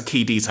say, because that's a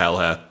key detail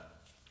here.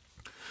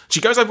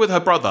 She goes over with her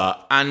brother,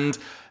 and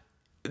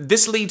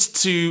this leads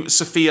to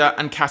Sophia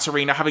and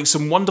Katerina having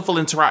some wonderful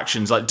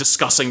interactions, like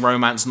discussing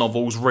romance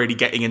novels, really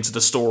getting into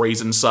the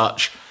stories and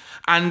such.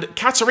 And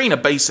Katerina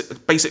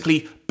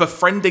basically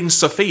befriending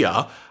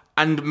Sophia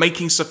and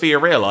making Sophia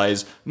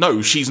realise,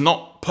 no, she's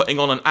not putting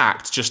on an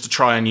act just to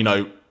try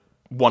and,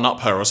 one-up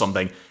her or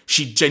something.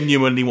 She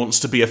genuinely wants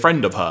to be a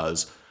friend of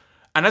hers.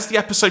 And as the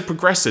episode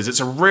progresses, it's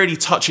a really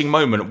touching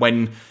moment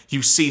when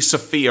you see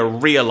Sophia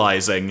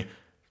realising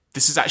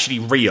this is actually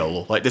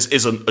real. Like, this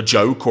isn't a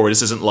joke or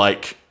this isn't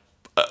like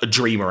a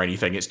dream or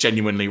anything. It's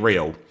genuinely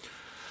real.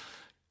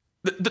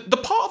 The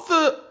part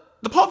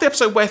of the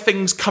episode where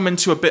things come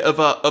into a bit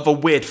of a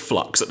weird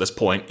flux at this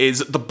point is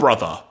the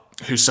brother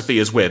who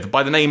Sophia's with,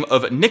 by the name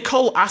of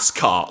Nicole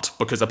Ascart,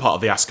 because they're part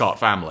of the Ascart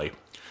family.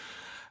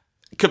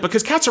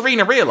 Because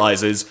Katerina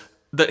realises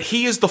that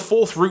he is the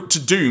fourth route to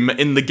doom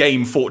in the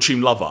game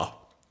Fortune Lover.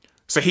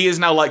 So he is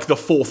now like the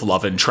fourth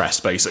love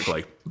interest,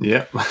 basically.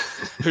 Yeah.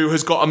 Who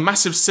has got a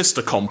massive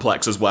sister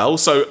complex as well.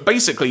 So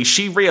basically,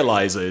 she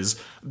realises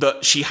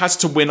that she has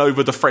to win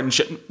over the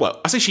friendship.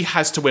 Well, I say she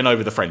has to win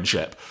over the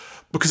friendship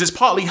because it's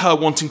partly her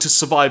wanting to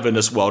survive in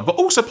this world, but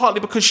also partly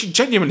because she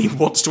genuinely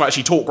wants to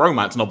actually talk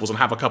romance novels and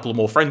have a couple of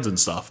more friends and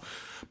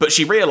stuff. But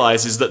she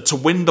realises that to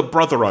win the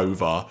brother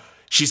over,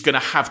 she's going to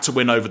have to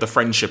win over the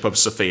friendship of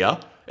Sophia,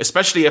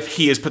 especially if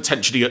he is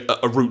potentially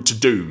a route to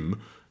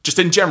doom. Just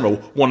in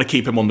general, want to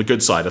keep him on the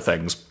good side of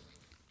things.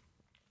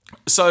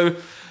 So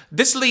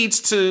this leads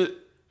to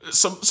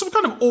some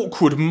kind of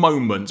awkward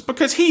moments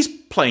because he's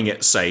playing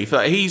it safe.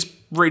 He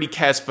really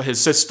cares for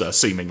his sister,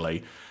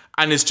 seemingly,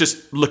 and is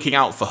just looking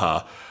out for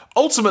her.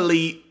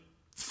 Ultimately,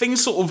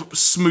 things sort of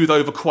smooth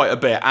over quite a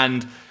bit,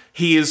 and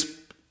he is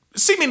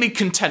seemingly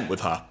content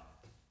with her.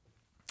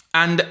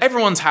 And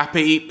everyone's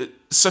happy.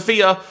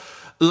 Sophia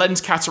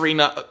invites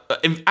Katerina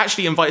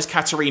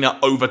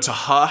over to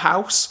her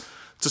house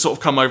to sort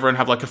of come over and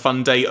have like a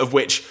fun day, of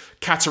which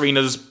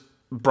Katerina's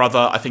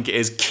brother, I think it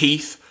is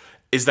Keith,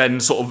 is then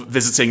sort of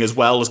visiting as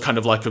well as kind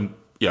of like an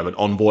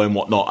envoy and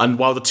whatnot. And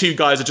while the two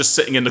guys are just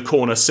sitting in the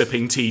corner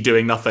sipping tea,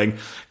 doing nothing,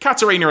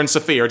 Katerina and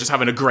Sophia are just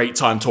having a great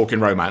time talking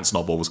romance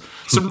novels.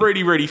 Some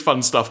really, really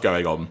fun stuff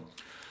going on.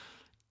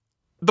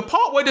 The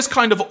part where this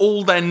kind of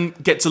all then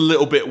gets a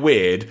little bit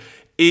weird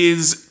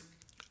is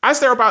as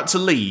they're about to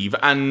leave,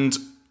 and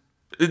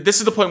this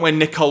is the point where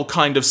Nicole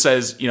kind of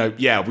says,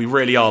 yeah, we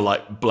really are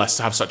like blessed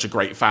to have such a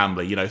great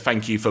family.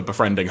 Thank you for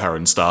befriending her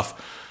and stuff.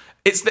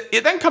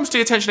 It then comes to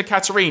the attention of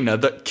Katerina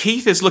that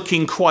Keith is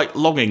looking quite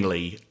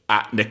longingly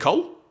at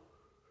Nicole.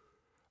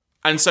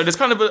 And so there's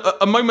kind of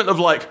a moment of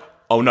like,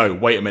 oh no,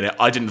 wait a minute,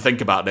 I didn't think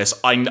about this.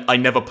 I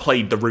never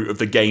played the route of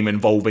the game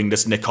involving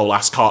this Nicole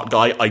Ascart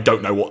guy. I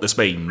don't know what this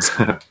means.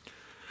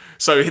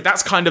 So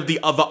that's kind of the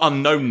other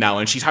unknown now,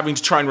 and she's having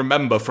to try and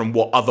remember from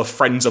what other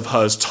friends of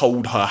hers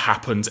told her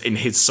happened in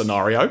his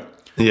scenario.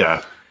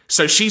 Yeah.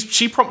 So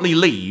she promptly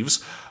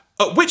leaves,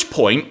 at which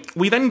point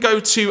we then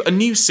go to a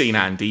new scene,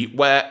 Andy,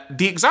 where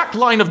the exact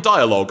line of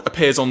dialogue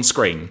appears on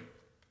screen.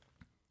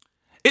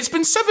 It's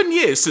been 7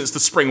 years since the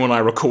spring when I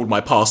recalled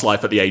my past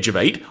life at the age of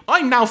 8.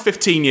 I'm now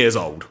 15 years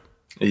old.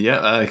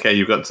 Yeah, okay,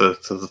 you've got to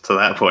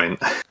that point.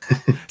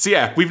 So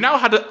yeah, we've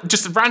now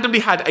just randomly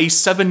had a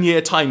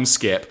 7-year time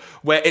skip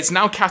where it's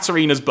now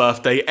Katerina's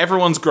birthday,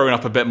 everyone's grown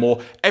up a bit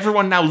more,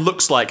 everyone now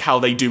looks like how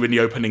they do in the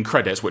opening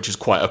credits, which is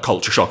quite a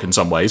culture shock in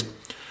some ways.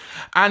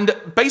 And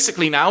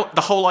basically now,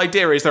 the whole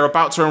idea is they're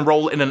about to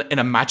enroll in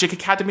a magic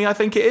academy, I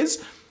think it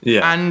is.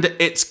 Yeah. And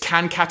it's,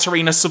 can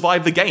Katerina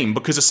survive the game?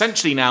 Because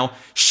essentially now,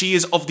 she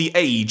is of the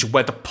age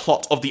where the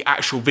plot of the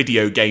actual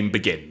video game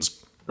begins.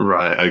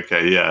 Right.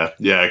 Okay. Yeah.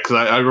 Yeah. Because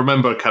I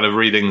remember kind of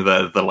reading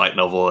the light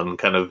novel and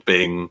kind of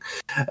being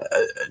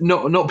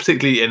not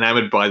particularly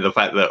enamored by the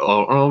fact that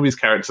all these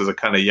characters are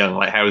kind of young.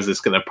 Like, how is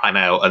this going to pan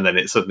out? And then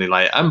it's suddenly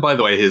like, and by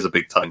the way, here's a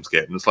big time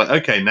skip. And it's like,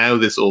 okay, now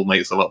this all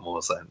makes a lot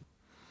more sense.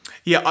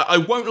 Yeah, I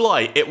won't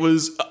lie.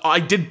 I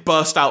did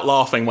burst out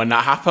laughing when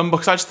that happened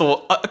because I just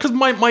thought, because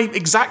my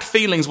exact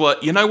feelings were,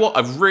 you know what,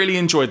 I've really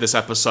enjoyed this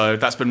episode.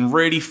 That's been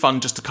really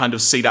fun just to kind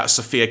of see that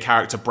Sophia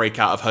character break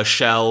out of her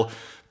shell,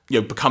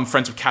 become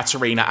friends with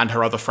Katerina and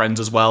her other friends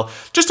as well.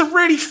 Just a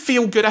really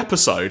feel-good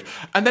episode.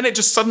 And then it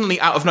just suddenly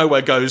out of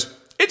nowhere goes,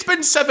 it's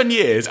been 7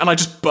 years, and I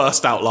just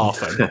burst out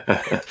laughing.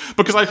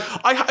 Because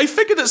I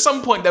figured at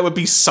some point there would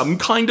be some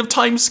kind of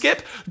time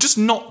skip, just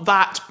not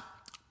that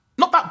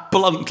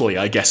bluntly,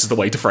 I guess is the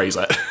way to phrase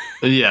it.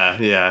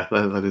 Yeah,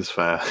 that is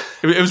fair.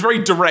 It was very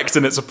direct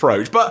in its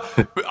approach, but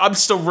I'm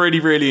still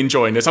really, really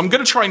enjoying this. I'm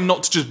going to try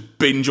not to just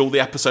binge all the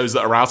episodes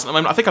that are out at the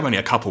moment. I think I'm only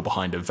a couple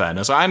behind, in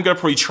fairness. I am going to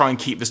probably try and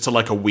keep this to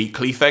like a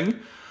weekly thing,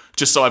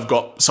 just so I've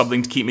got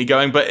something to keep me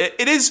going. But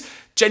it is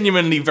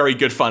genuinely very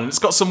good fun. It's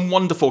got some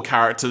wonderful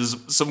characters,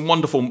 some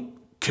wonderful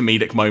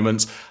comedic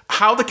moments.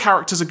 How the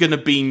characters are going to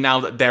be now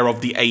that they're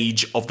of the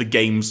age of the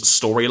game's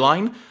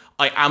storyline,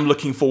 I am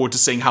looking forward to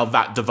seeing how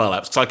that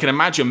develops. Because I can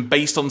imagine,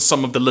 based on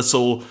some of the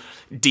little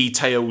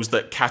details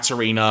that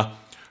Katerina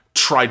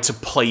tried to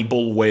play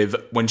ball with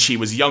when she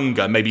was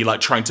younger, maybe like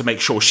trying to make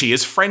sure she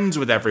is friends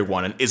with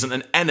everyone and isn't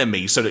an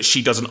enemy so that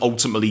she doesn't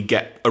ultimately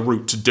get a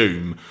route to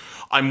doom.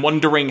 I'm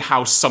wondering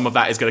how some of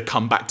that is going to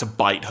come back to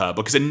bite her,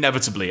 because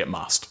inevitably it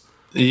must.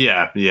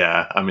 Yeah.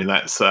 I mean,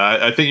 that's.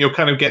 I think you're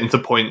kind of getting to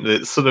the point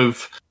that sort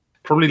of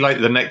probably like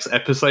the next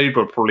episode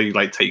will probably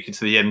like take you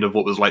to the end of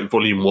what was like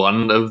volume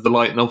 1 of the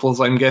light novels,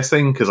 I'm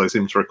guessing, because I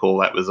seem to recall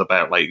that was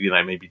about like,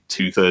 maybe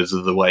 2/3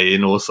 of the way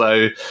in or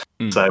so.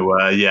 So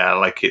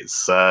like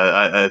it's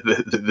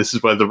this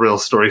is where the real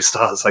story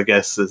starts, I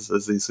guess, as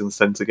these things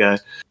tend to go.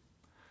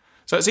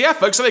 So yeah,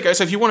 folks, so there you go.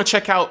 So if you want to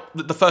check out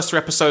the first 3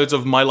 episodes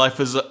of My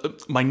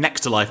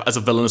Next to Life as a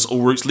Villainous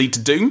All Routes Lead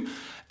to Doom,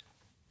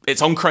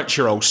 it's on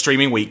Crunchyroll,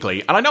 streaming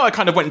weekly. And I know I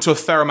kind of went into a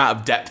fair amount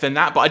of depth in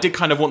that, but I did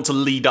kind of want to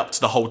lead up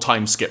to the whole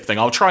time skip thing.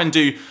 I'll try and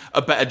do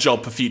a better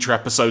job for future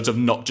episodes of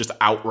not just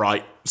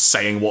outright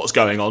saying what's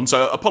going on.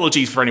 So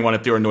apologies for anyone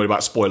if you're annoyed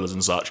about spoilers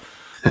and such.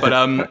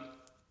 But,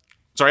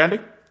 sorry, Andy?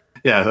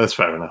 Yeah, that's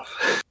fair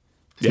enough.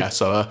 Yeah,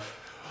 so,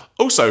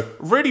 also,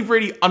 really,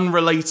 really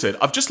unrelated.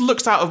 I've just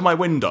looked out of my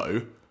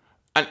window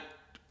and...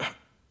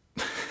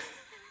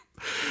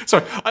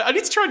 Sorry, I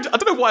need to try and... I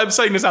don't know why I'm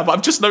saying this now, but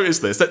I've just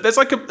noticed this. That there's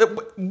like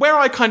where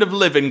I kind of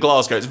live in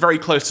Glasgow, it's very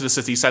close to the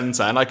city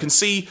centre, and I can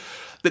see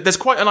that there's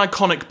quite an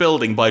iconic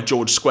building by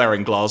George Square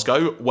in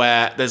Glasgow,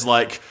 where there's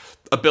like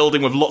a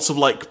building with lots of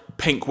like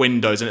pink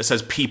windows, and it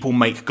says "People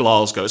Make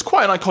Glasgow." It's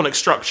quite an iconic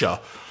structure.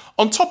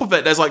 On top of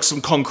it, there's like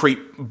some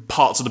concrete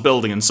parts of the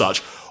building and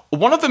such.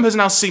 One of them has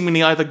now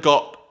seemingly either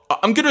got...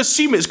 I'm going to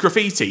assume it's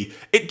graffiti.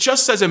 It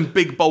just says in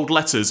big bold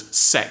letters,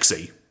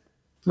 "Sexy."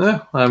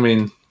 Yeah, I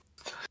mean...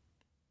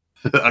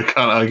 I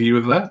can't argue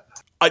with that.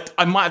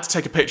 I might have to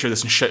take a picture of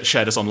this and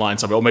share this online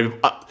somewhere, or maybe...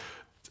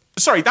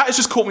 sorry, that has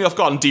just caught me off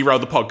guard and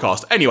derailed the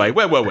podcast. Anyway,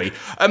 where were we?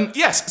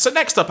 Yes, so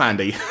next up,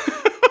 Andy.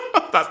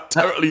 That's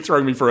totally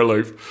thrown me for a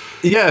loop.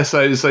 Yeah,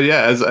 so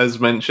yeah, as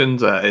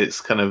mentioned,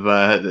 it's kind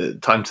of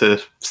time to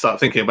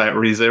start thinking about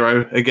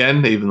ReZero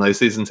again, even though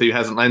season 2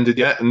 hasn't landed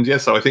yet. And yeah,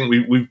 so I think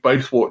we've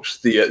both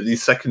watched the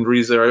second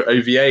ReZero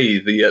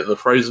OVA, the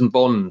Frozen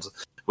Bond,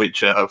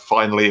 which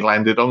finally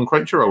landed on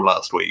Crunchyroll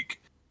last week.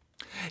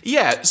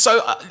 Yeah,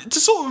 so to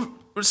sort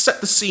of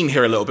set the scene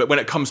here a little bit when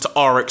it comes to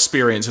our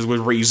experiences with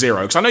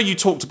ReZero, because I know you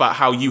talked about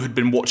how you had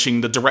been watching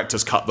the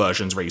director's cut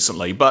versions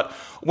recently, but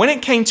when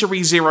it came to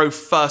ReZero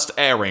first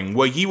airing,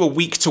 were you a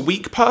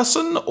week-to-week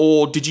person,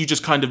 or did you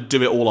just kind of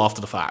do it all after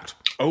the fact?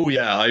 Oh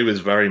yeah, I was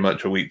very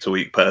much a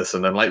week-to-week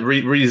person, and like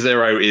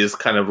ReZero is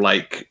kind of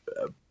like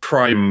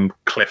prime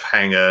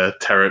cliffhanger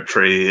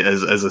territory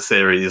as a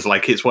series.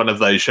 Like, it's one of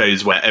those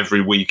shows where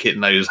every week it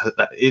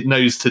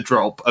knows to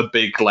drop a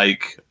big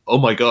like, oh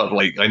my god,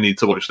 like I need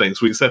to watch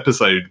next week's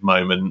episode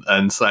moment.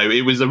 And so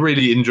it was a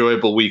really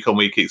enjoyable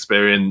week-on-week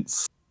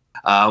experience.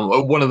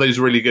 One of those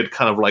really good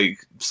kind of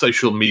like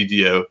social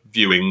media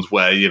viewings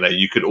where,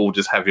 you could all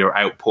just have your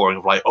outpouring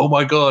of like, oh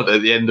my god,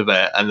 at the end of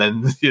it. And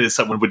then,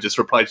 someone would just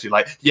reply to you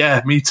like,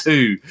 yeah, me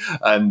too.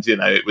 And,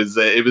 it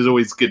was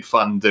always good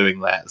fun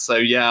doing that. So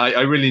yeah,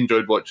 I really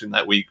enjoyed watching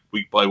that week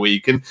by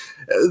week. And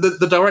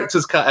the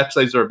director's cut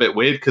episodes are a bit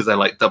weird because they're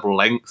like double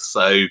length.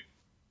 So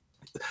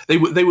they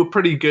were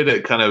pretty good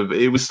at kind of,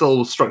 it was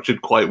still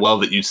structured quite well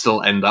that you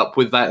still end up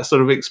with that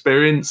sort of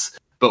experience.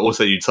 But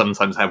also you'd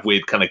sometimes have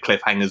weird kind of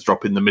cliffhangers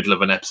drop in the middle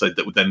of an episode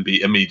that would then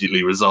be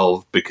immediately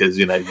resolved because,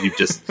 you've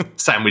just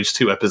sandwiched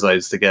 2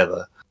 episodes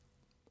together.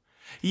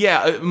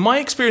 Yeah, my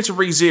experience of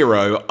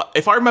ReZero,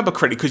 if I remember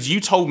correctly, because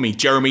you told me,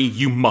 Jeremy,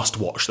 you must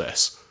watch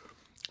this.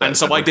 And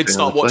so I did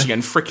start watching it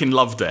and freaking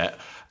loved it.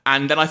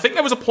 And then I think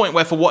there was a point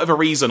where, for whatever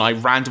reason, I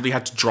randomly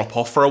had to drop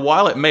off for a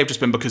while. It may have just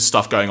been because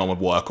stuff going on with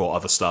work or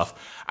other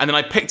stuff. And then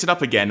I picked it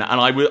up again, and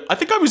I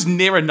think I was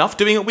near enough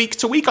doing it week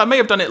to week. I may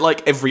have done it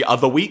like every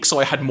other week, so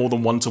I had more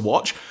than one to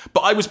watch.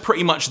 But I was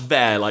pretty much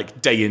there,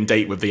 like, day and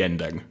date with the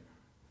ending.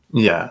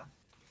 Yeah.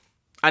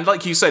 And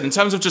like you said, in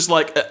terms of just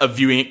like a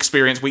viewing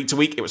experience week to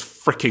week, it was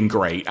freaking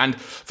great. And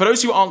for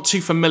those who aren't too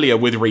familiar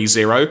with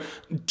ReZero,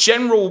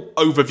 general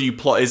overview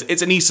plot is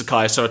it's an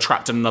isekai, so a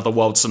trapped in another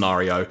world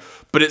scenario.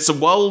 But it's a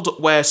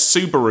world where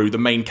Subaru, the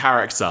main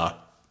character,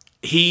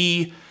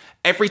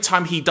 every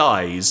time he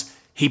dies,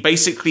 he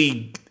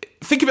basically,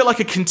 think of it like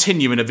a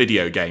continue in a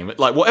video game.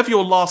 Like whatever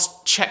your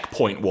last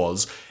checkpoint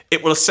was,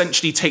 it will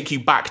essentially take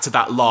you back to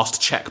that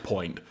last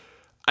checkpoint.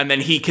 And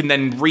then he can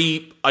then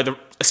either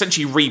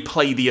essentially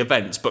replay the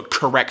events, but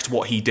correct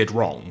what he did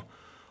wrong.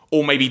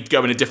 Or maybe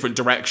go in a different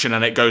direction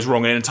and it goes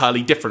wrong in an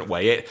entirely different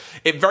way.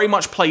 It very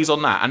much plays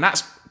on that. And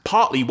that's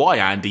partly why,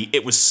 Andy,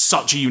 it was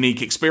such a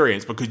unique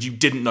experience, because you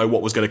didn't know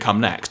what was going to come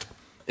next.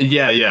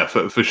 Yeah,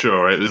 for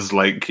sure. It was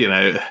like,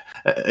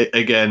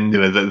 again,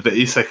 the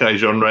isekai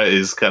genre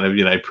is kind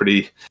of,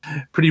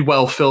 pretty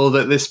well filled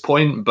at this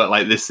point, but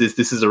like this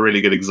is a really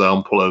good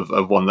example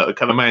of one that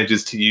kind of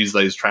manages to use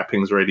those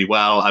trappings really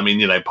well. I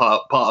mean,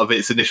 part of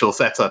its initial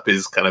setup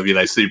is kind of,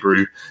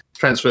 Subaru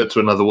transferred to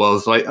another world.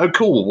 It's like, oh,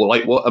 cool. Well,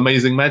 like, what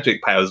amazing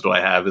magic powers do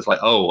I have? It's like,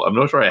 oh, I'm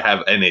not sure I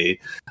have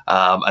any.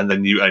 And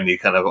then you only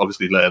kind of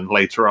obviously learn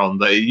later on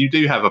that you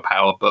do have a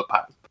power, but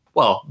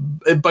well,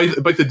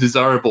 both a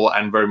desirable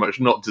and very much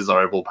not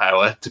desirable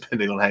power,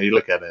 depending on how you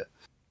look at it.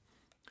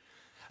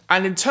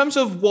 And in terms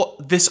of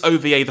what this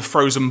OVA, The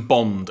Frozen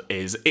Bond,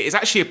 it is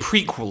actually a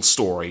prequel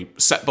story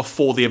set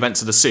before the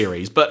events of the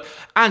series. But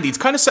Andy, to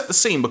kind of set the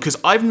scene, because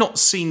I've not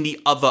seen the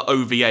other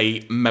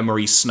OVA,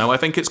 Memory Snow, I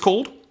think it's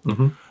called.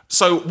 Mm-hmm.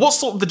 So what's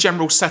sort of the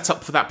general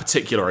setup for that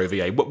particular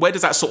OVA? Where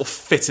does that sort of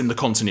fit in the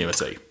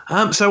continuity?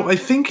 So I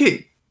think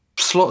it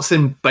slots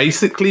in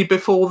basically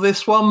before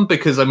this one,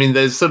 because I mean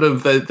there's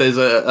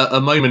a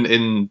moment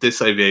in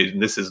this OVA,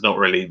 and this is not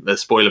really a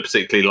spoiler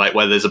particularly, like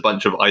where there's a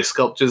bunch of ice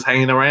sculptures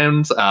hanging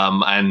around,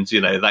 and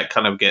that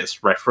kind of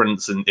gets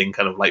referenced in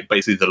kind of like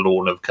basically the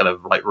lawn of kind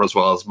of like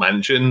Roswell's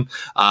mansion.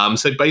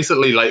 So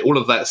basically like all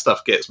of that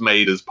stuff gets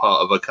made as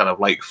part of a kind of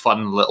like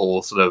fun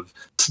little sort of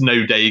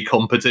snow day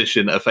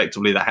competition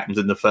effectively that happens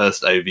in the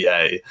first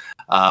OVA.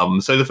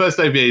 So the first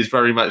OVA is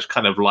very much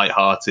kind of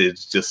lighthearted,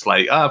 just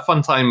like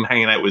fun time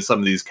hanging out with some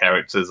of these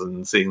characters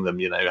and seeing them,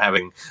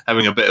 having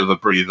a bit of a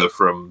breather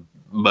from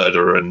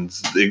murder and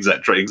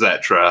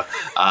etc.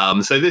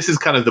 So this is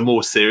kind of the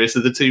more serious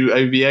of the two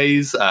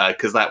OVAs,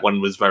 because that one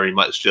was very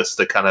much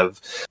just a kind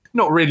of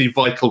not really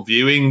vital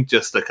viewing,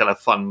 just a kind of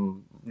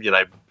fun,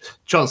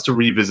 chance to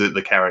revisit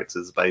the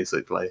characters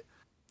basically.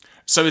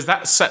 So is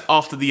that set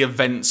after the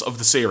events of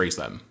the series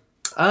then?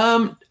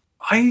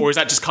 Or is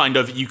that just kind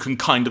of, you can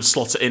kind of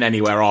slot it in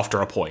anywhere after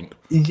a point?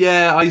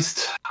 Yeah,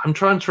 I'm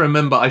trying to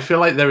remember. I feel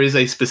like there is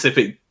a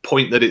specific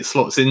point that it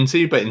slots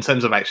into, but in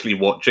terms of actually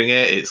watching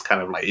it, it's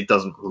kind of like, it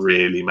doesn't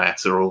really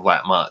matter all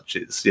that much.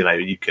 It's,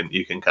 you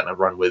can kind of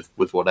run with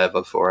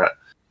whatever for it.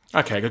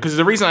 Okay, because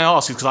the reason I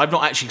ask is because I've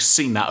not actually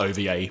seen that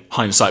OVA,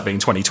 hindsight being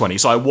 2020,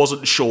 so I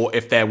wasn't sure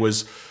if there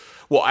was...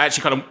 Well, I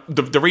actually kind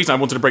of... The reason I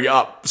wanted to bring it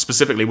up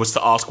specifically was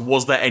to ask,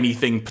 was there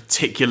anything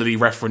particularly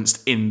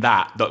referenced in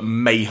that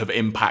may have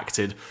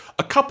impacted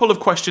a couple of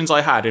questions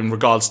I had in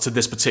regards to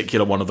this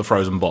particular one of the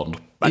Frozen Bond?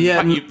 And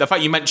yeah, the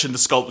fact you mentioned the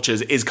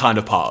sculptures is kind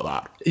of part of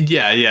that.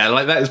 Yeah,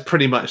 like that is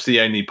pretty much the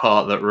only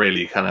part that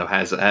really kind of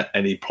has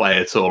any play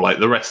at all. Like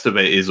the rest of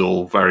it is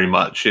all very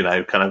much,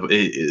 kind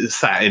of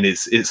sat in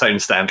its own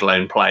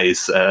standalone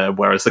place.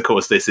 Whereas, of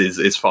course, this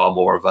is far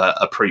more of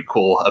a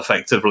prequel,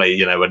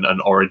 effectively,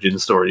 an origin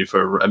story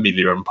for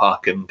Amelia and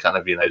Puck, and kind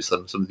of,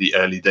 some of the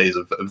early days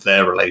of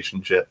their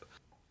relationship.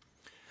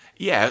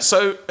 Yeah,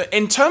 so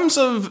in terms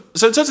of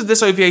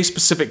this OVA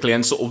specifically,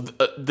 and sort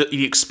of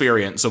the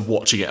experience of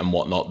watching it and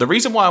whatnot, the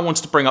reason why I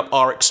wanted to bring up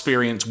our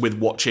experience with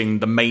watching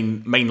the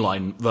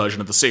mainline version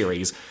of the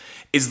series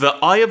is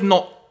that I have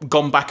not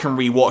gone back and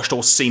rewatched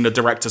or seen a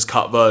director's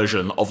cut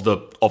version of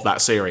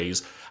that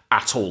series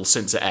at all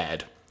since it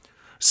aired.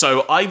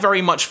 So I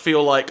very much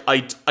feel like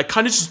I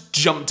kind of just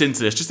jumped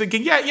into this, just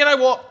thinking, yeah, you know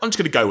what, I'm just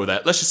going to go with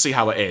it. Let's just see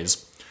how it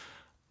is.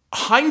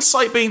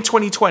 Hindsight being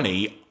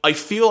 2020, I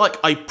feel like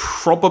I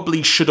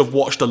probably should have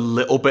watched a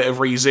little bit of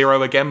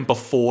ReZero again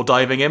before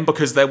diving in,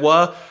 because there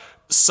were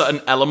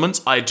certain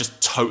elements I had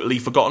just totally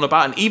forgotten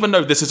about. And even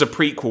though this is a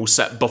prequel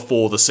set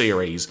before the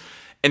series,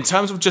 in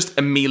terms of just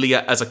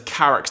Amelia as a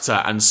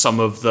character and some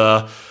of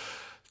the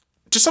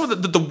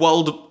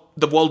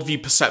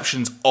worldview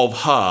perceptions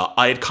of her,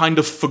 I had kind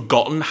of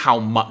forgotten how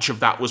much of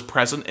that was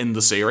present in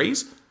the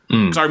series.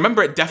 Because I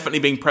remember it definitely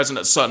being present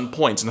at certain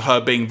points and her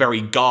being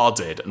very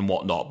guarded and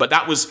whatnot. But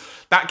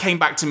that came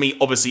back to me,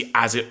 obviously,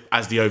 as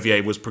the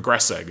OVA was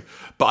progressing.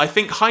 But I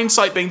think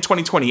hindsight being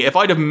 2020, if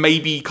I'd have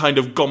maybe kind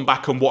of gone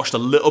back and watched a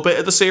little bit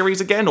of the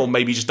series again, or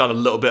maybe just done a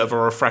little bit of a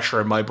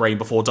refresher in my brain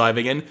before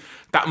diving in,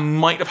 that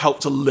might have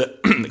helped a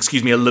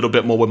little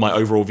bit more with my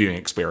overall viewing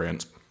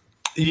experience.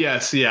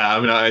 Yes, yeah. I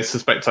mean, I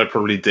suspect I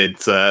probably did.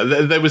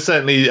 There was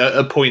certainly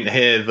a point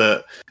here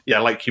that, yeah,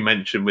 like you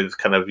mentioned, with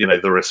kind of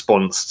the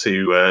response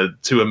to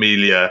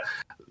Amelia,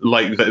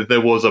 like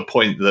there was a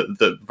point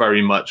that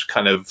very much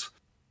kind of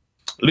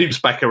loops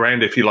back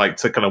around, if you like,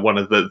 to kind of one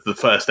of the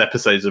first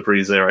episodes of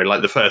ReZero.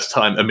 Like the first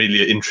time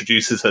Amelia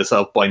introduces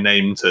herself by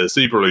name to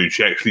Subaru,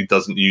 she actually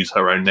doesn't use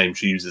her own name;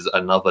 she uses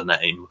another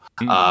name,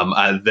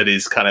 and that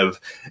is kind of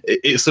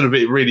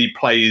it really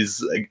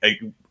plays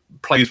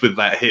plays with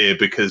that here,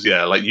 because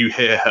like you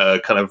hear her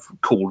kind of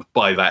called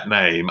by that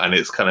name, and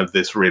it's kind of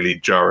this really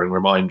jarring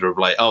reminder of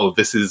like, oh,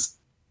 this is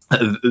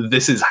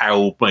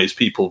how most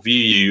people view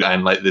you,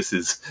 and like this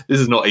is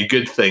not a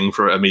good thing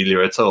for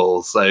Amelia at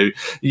all. So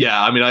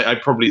yeah, I mean, I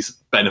probably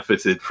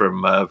benefited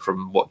from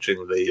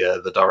watching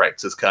the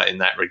director's cut in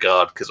that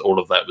regard, because all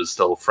of that was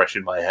still fresh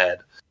in my head.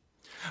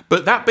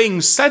 But that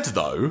being said,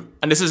 though,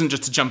 and this isn't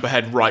just to jump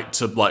ahead right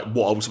to like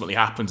what ultimately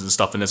happens and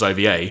stuff in this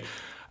OVA.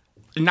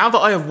 Now that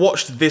I have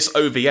watched this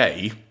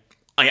OVA,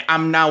 I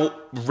am now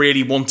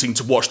really wanting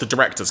to watch the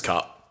director's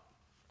cut.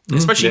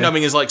 Especially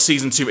knowing as like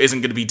season 2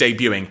 isn't going to be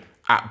debuting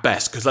at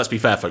best, because let's be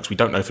fair, folks, we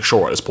don't know for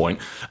sure at this point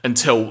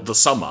until the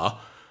summer.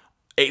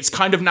 It's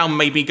kind of now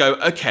made me go,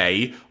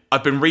 okay,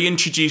 I've been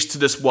reintroduced to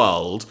this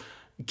world.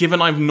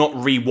 Given I've not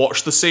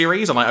rewatched the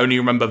series and I only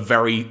remember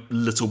very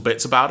little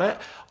bits about it,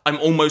 I'm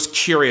almost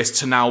curious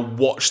to now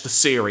watch the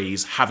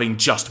series having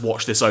just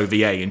watched this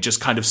OVA and just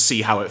kind of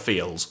see how it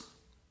feels.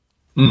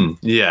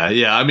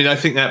 Yeah. I mean, I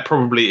think that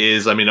probably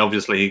is. I mean,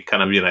 obviously,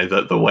 kind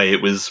of the way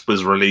it was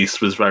released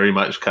was very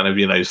much kind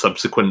of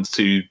subsequent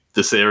to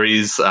the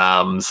series.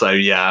 So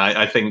yeah,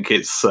 I think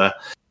it's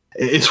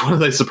one of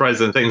those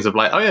surprising things of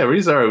like, oh yeah,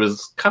 ReZero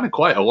was kind of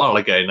quite a while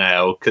ago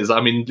now. Because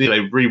I mean,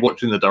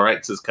 rewatching the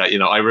director's cut,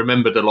 I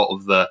remembered a lot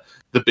of the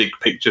big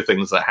picture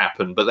things that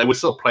happened, but there were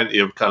still plenty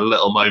of kind of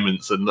little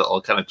moments and little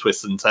kind of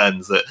twists and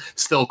turns that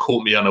still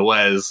caught me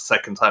unawares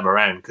second time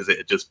around, because it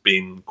had just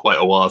been quite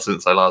a while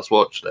since I last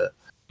watched it.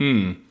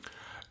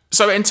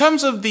 So in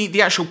terms of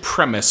the actual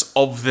premise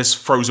of this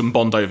Frozen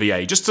Bond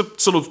OVA, just to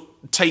sort of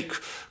take...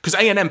 Because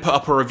A&M put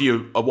up a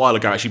review a while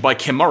ago, actually, by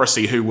Kim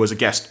Morrissey, who was a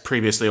guest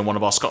previously on one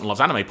of our Scotland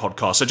Loves Anime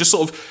podcasts. So just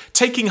sort of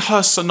taking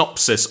her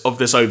synopsis of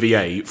this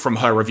OVA from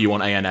her review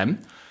on A&M.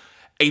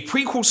 A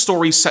prequel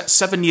story set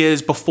 7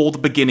 years before the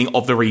beginning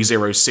of the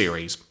ReZero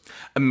series.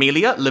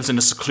 Amelia lives in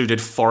a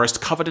secluded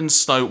forest covered in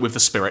snow with the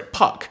spirit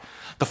Puck.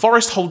 The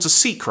forest holds a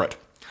secret.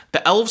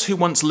 The elves who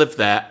once lived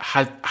there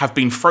have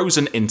been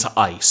frozen into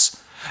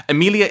ice.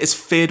 Amelia is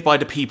feared by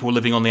the people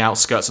living on the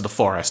outskirts of the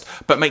forest,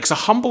 but makes a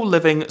humble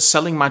living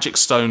selling magic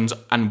stones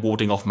and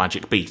warding off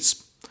magic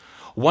beasts.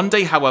 One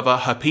day, however,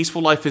 her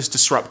peaceful life is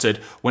disrupted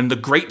when the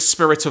great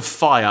spirit of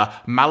fire,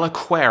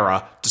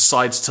 Malaquera,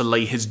 decides to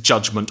lay his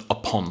judgment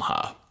upon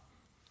her.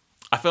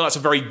 I feel that's a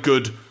very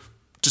good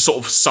just sort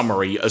of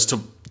summary as to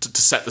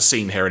set the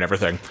scene here and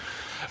everything.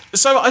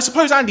 So I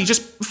suppose, Andy,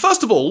 just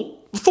first of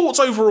all, thoughts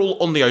overall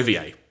on the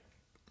OVA?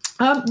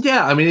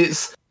 Yeah, I mean,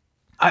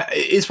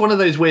 it's one of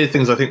those weird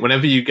things. I think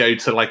whenever you go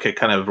to like a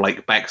kind of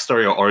like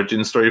backstory or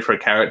origin story for a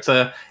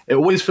character, it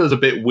always feels a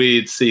bit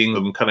weird seeing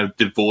them kind of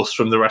divorced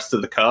from the rest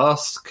of the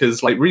cast,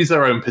 because like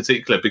ReZero in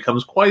particular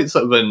becomes quite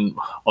sort of an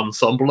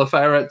ensemble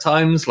affair at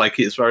times. Like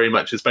it's very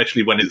much,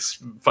 especially when it's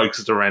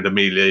focused around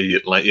Amelia,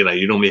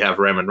 you normally have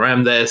Rem and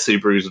Ram there.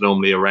 Subaru's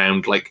normally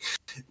around. Like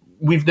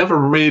we've never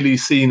really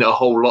seen a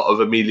whole lot of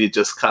Amelia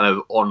just kind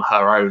of on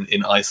her own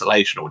in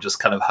isolation, or just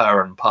kind of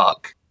her and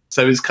Puck.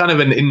 So it's kind of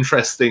an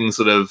interesting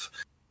sort of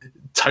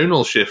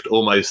tonal shift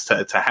almost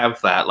to have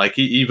that, like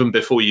even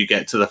before you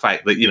get to the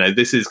fact that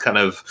this is kind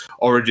of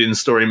origin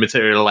story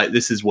material, like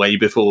this is way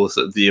before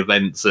sort of the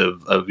events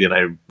of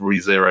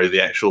ReZero,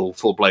 the actual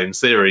full-blown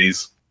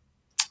series.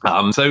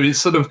 So it's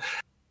sort of,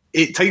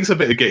 it takes a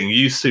bit of getting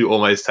used to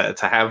almost to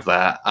have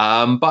that,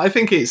 but I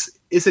think it's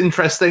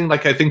interesting.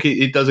 Like I think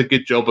it does a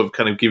good job of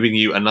kind of giving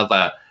you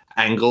another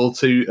angle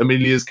to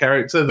Amelia's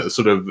character that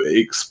sort of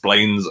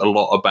explains a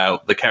lot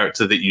about the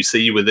character that you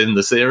see within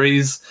the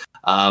series.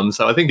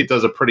 So I think it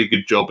does a pretty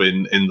good job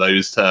in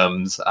those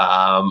terms.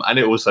 And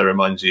it also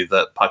reminds you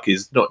that Puck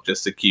is not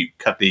just a cute,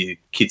 cuddly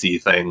kitty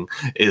thing.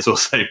 It's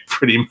also a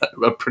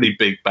pretty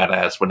big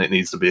badass when it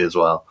needs to be as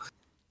well.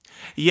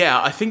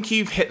 Yeah, I think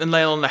you've hit the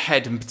nail on the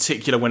head, in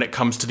particular when it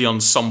comes to the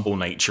ensemble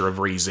nature of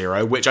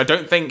ReZero, which I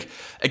don't think,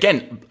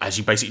 again, as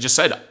you basically just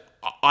said,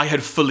 I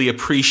had fully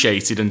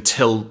appreciated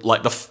until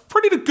like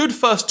the good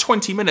first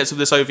 20 minutes of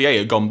this OVA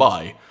had gone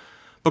by.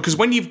 Because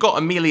when you've got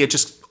Amelia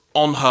just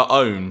on her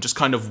own, just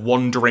kind of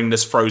wandering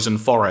this frozen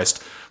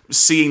forest,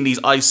 seeing these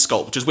ice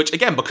sculptures, which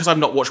again, because I've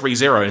not watched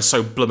ReZero in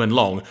so bloomin'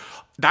 long,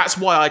 that's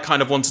why I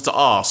kind of wanted to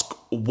ask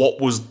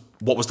what was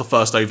the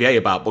first OVA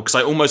about, because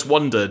I almost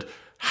wondered,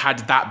 had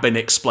that been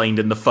explained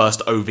in the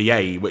first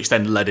OVA, which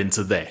then led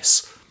into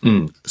this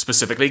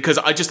specifically? Because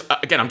I'm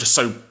just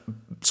so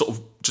sort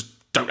of just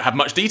don't have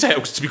much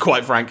details, to be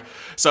quite frank.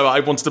 So I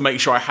wanted to make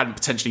sure I hadn't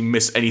potentially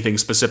missed anything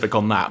specific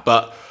on that.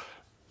 But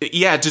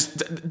yeah, just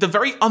the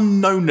very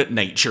unknown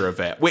nature of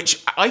it,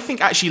 which I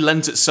think actually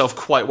lends itself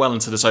quite well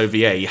into this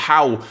OVA.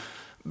 How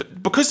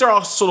because there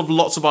are sort of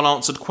lots of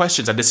unanswered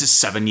questions, and this is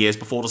 7 years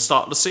before the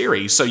start of the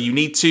series, so you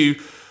need to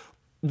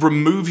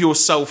remove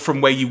yourself from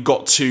where you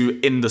got to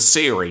in the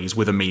series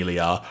with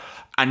Amelia,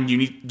 and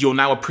you're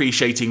now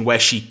appreciating where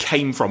she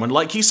came from, and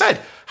like you said,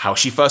 how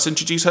she first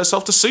introduced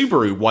herself to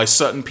Subaru, why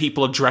certain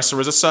people address her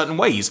as a certain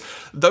ways.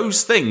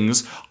 Those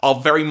things are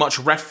very much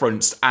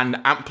referenced and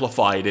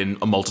amplified in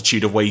a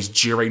multitude of ways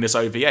during this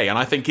OVA, and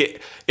I think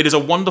it is a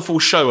wonderful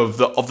show of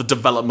the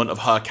development of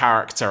her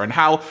character, and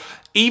how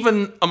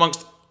even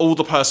amongst all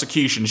the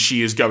persecution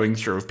she is going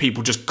through of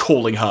people just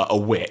calling her a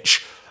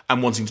witch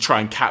and wanting to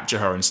try and capture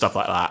her and stuff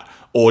like that,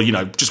 or,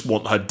 just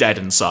want her dead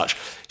and such,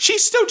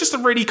 she's still just a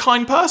really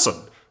kind person,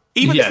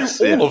 even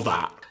through all of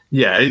that.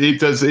 Yeah, it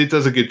does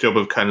a good job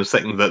of kind of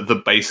setting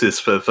the basis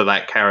for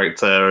that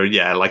character,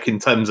 like in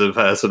terms of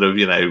her sort of,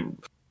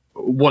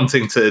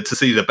 wanting to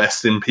see the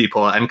best in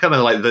people, and kind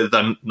of like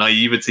the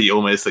naivety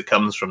almost that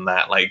comes from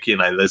that. Like,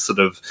 there's sort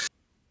of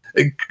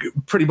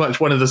pretty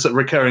much one of the sort of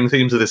recurring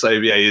themes of this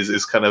OVA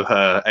is kind of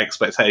her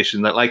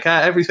expectation that like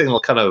everything will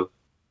kind of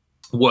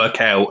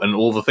work out and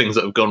all the things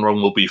that have gone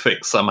wrong will be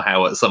fixed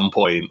somehow at some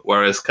point,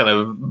 whereas kind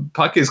of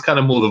Puck is kind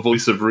of more the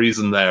voice of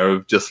reason there,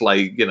 of just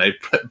like,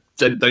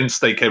 don't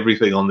stake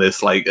everything on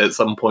this. Like at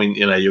some point,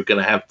 you're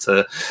going to have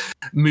to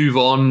move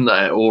on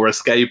or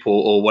escape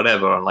or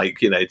whatever, and like,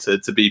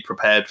 to be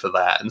prepared for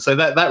that. And so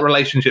that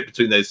relationship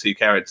between those two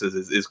characters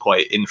is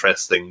quite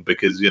interesting,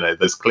 because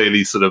there's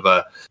clearly sort of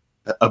a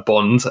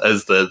bond,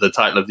 as the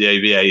title of the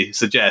OVA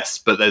suggests,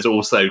 but there's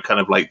also kind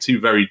of like two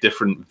very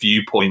different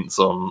viewpoints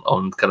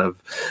on kind of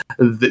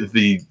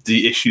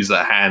the issues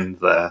at hand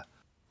there.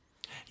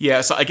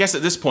 Yeah, so I guess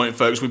at this point,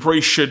 folks, we probably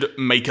should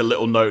make a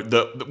little note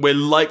that we're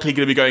likely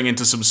going to be going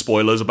into some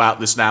spoilers about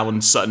this now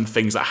and certain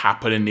things that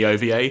happen in the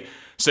OVA.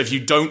 So if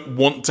you don't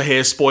want to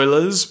hear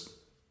spoilers,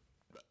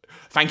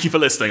 thank you for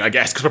listening, I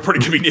guess, because we're probably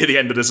going to be near the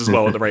end of this as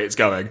well at the rate it's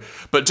going.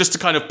 But just to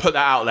kind of put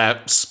that out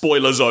there,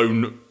 spoiler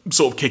zone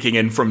sort of kicking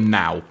in from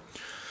now.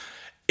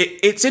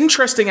 It's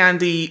interesting,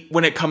 Andy,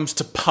 when it comes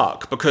to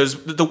Puck,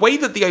 because the way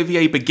that the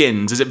OVA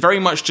begins is it very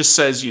much just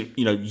says,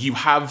 you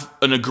have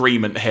an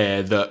agreement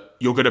here that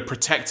you're going to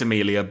protect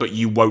Amelia, but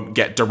you won't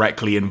get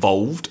directly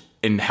involved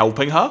in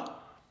helping her.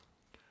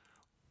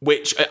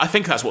 Which, I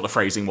think that's what the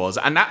phrasing was.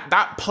 And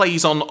that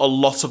plays on a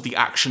lot of the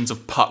actions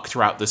of Puck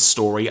throughout this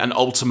story, and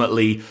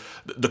ultimately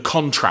the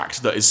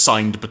contract that is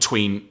signed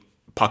between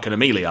Puck and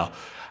Amelia.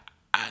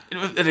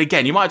 And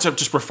again, you might have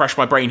just refreshed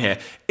my brain here.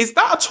 Is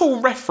that at all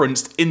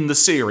referenced in the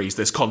series,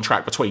 this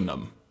contract between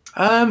them?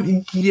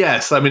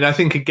 Yes. I mean, I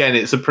think, again,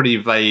 it's a pretty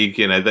vague,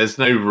 there's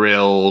no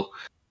real...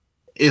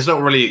 It's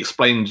not really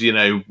explained,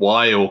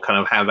 why or kind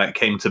of how that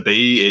came to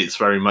be. It's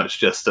very much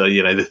just,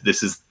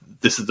 this is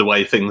the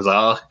way things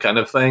are kind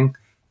of thing.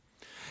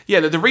 Yeah,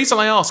 the reason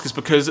I ask is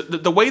because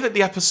the way that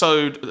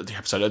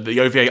the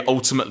OVA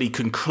ultimately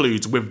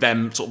concludes with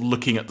them sort of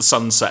looking at the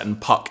sunset and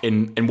Puck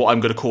in what I'm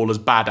going to call as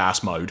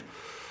badass mode,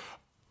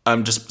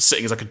 just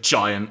sitting as like a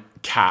giant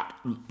cat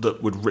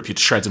that would rip you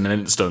to shreds in an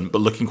instant, but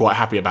looking quite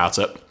happy about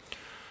it.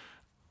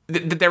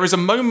 There is a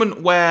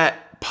moment where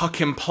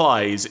Puck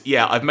implies,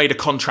 I've made a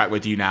contract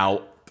with you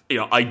now.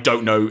 I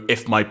don't know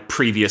if my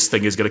previous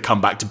thing is going to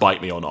come back to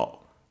bite me or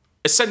not.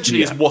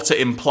 Essentially is what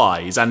it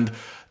implies, and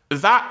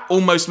that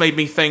almost made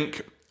me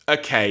think,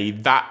 okay,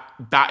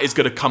 that is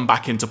going to come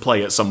back into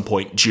play at some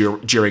point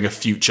during a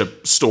future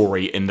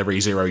story in the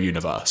ReZero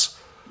universe.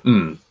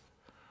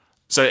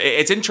 So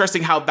it's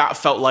interesting how that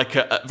felt like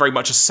a very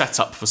much a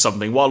setup for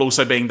something, while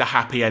also being the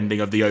happy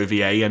ending of the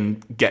OVA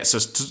and gets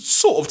us to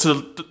sort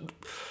of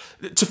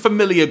to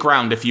familiar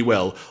ground, if you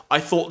will. I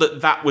thought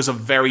that was a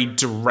very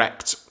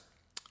direct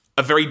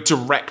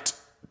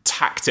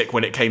tactic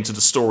when it came to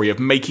the story of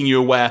making you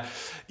aware.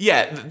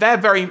 They're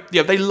very,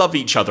 they love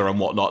each other and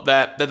whatnot.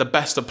 They're the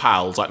best of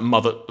pals, like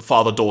mother,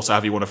 father, daughter,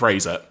 however you want to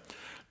phrase it.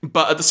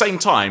 But at the same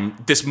time,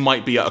 this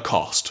might be at a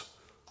cost.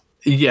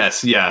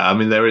 Yes, yeah. I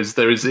mean, there is.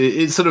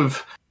 It's sort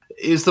of.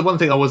 Is the one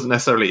thing I wasn't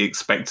necessarily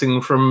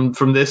expecting from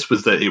this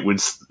was that it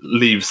would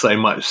leave so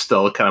much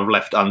still kind of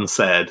left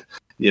unsaid.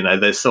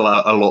 There's still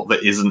a lot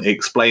that isn't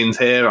explained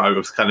here. I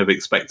was kind of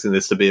expecting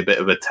this to be a bit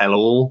of a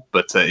tell-all,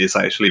 but it's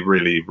actually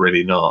really,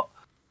 really not.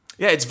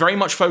 Yeah, it's very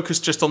much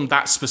focused just on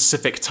that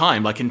specific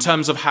time, like in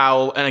terms of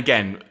how, and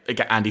again,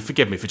 Andy,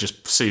 forgive me for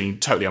just seeming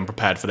totally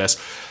unprepared for this,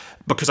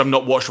 because I've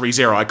not watched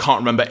ReZero, I can't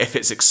remember if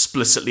it's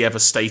explicitly ever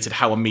stated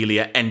how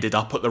Amelia ended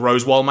up at the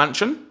Rosewall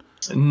Mansion.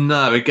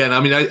 No, again,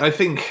 I mean, I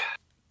think...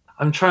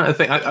 I'm trying to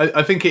think.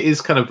 I think it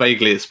is kind of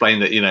vaguely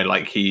explained that,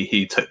 like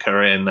he took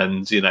her in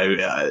and,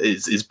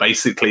 is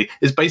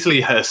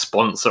basically her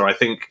sponsor. I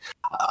think...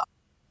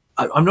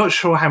 I'm not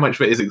sure how much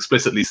of it is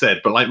explicitly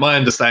said, but like my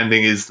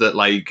understanding is that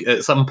like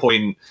at some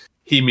point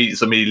he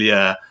meets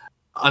Amelia,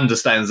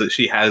 understands that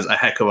she has a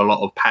heck of a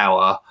lot of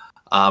power,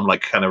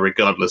 like kind of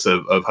regardless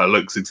of her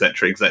looks,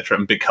 etc.,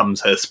 and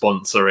becomes her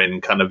sponsor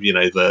in kind of, you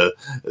know,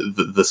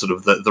 the sort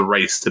of the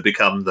race to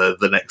become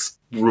the next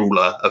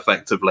ruler,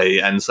 effectively.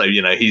 And so,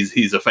 you know,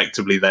 he's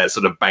effectively there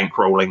sort of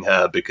bankrolling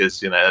her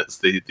because, you know, it's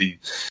the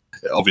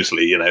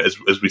obviously, you know,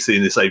 as we see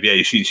in this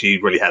OVA, she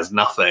really has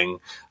nothing,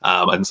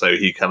 and so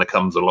he kind of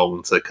comes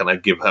along to kind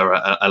of give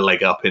her a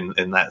leg up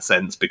in that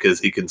sense because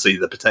he can see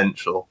the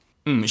potential.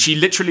 She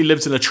literally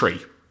lives in a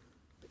tree.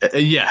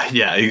 Yeah,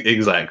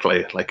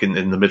 exactly. Like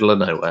in the middle of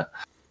nowhere.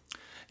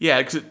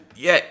 Yeah,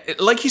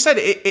 like you said,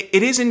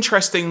 it is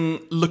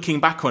interesting looking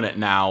back on it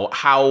now,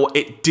 how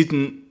it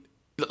didn't,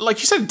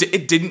 like you said,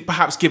 it didn't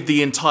perhaps give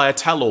the entire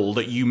tell-all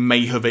that you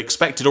may have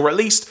expected, or at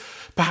least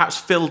perhaps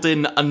filled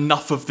in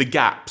enough of the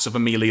gaps of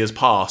Amelia's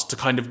past to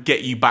kind of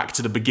get you back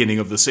to the beginning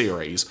of the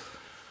series.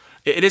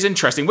 It is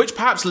interesting, which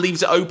perhaps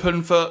leaves it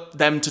open for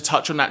them to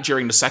touch on that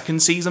during the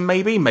second season,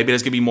 maybe. Maybe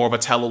there's going to be more of a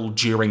tell-all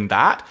during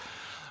that.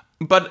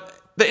 But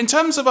in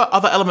terms of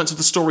other elements of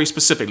the story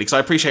specifically, because I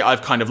appreciate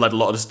I've kind of led a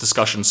lot of this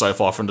discussion so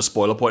far from the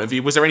spoiler point of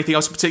view, was there anything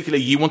else in particular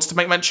you wanted to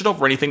make mention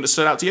of, or anything that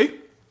stood out to you?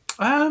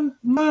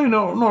 No,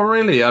 not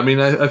really. I mean,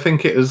 I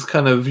think it was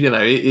kind of, you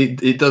know,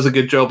 it does a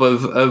good job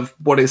of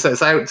what it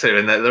sets out to,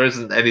 and that there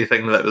isn't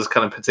anything that was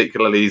kind of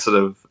particularly sort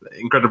of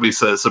incredibly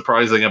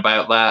surprising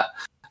about that.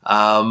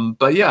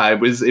 But yeah, it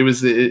was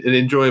an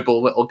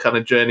enjoyable little kind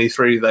of journey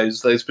through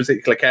those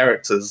particular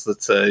characters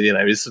that you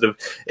know, is sort of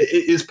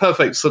it is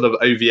perfect sort of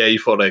OVA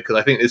fodder, because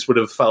I think this would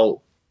have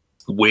felt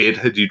weird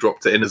had you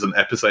dropped it in as an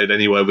episode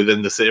anywhere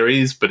within the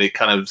series, but it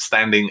kind of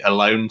standing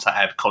alone to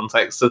add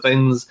context to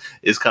things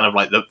is kind of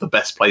like the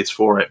best place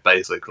for it,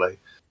 basically.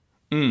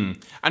 And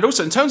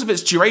also in terms of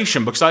its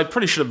duration, because I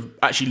pretty should have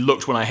actually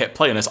looked when I hit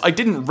play on this, I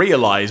didn't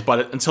realise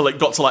until it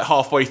got to like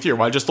halfway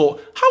through, I just thought,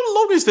 how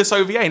long is this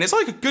OVA? And it's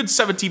like a good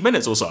 70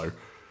 minutes or so.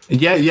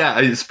 Yeah,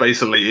 it's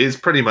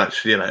pretty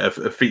much, you know,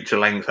 a feature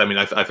length. I mean,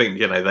 I think,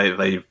 you know,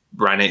 they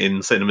ran it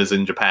in cinemas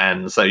in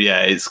Japan, so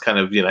yeah, it's kind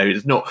of, you know,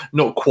 it's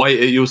not quite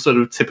your sort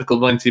of typical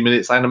 90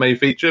 minutes anime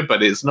feature,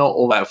 but it's not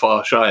all that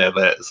far shy of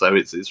it, so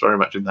it's very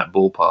much in that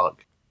ballpark.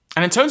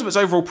 And in terms of its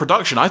overall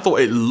production, I thought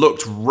it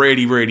looked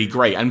really, really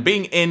great. And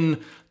being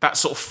in that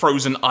sort of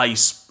frozen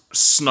ice,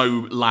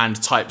 snow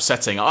land type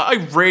setting,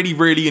 I really,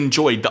 really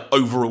enjoyed the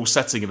overall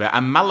setting of it.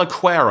 And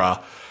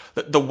Malaquera,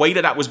 the way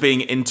that was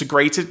being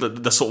integrated,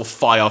 the sort of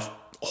fire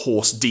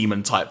horse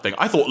demon type thing,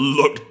 I thought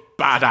looked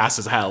badass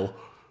as hell.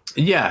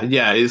 Yeah,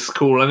 it's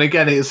cool. And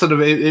again, it's sort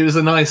of it was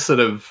a nice sort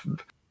of.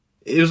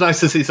 It was nice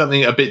to see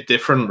something a bit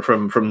different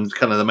from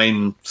kind of the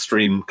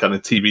mainstream kind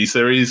of TV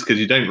series, because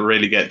you don't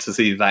really get to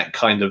see that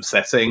kind of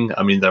setting.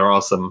 I mean, there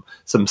are some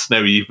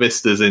snowy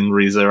vistas in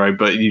ReZero,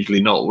 but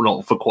usually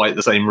not for quite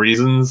the same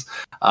reasons.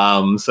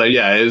 So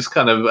yeah, it was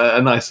kind of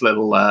a nice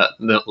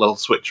little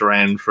switch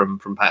around from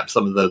perhaps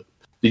some of the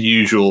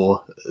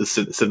usual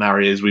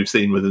scenarios we've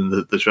seen within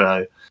the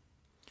show.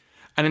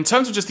 And in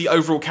terms of just the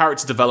overall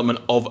character development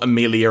of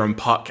Amelia and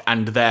Puck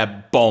and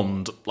their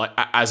bond, like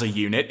as a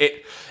unit,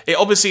 it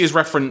obviously is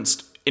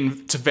referenced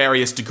to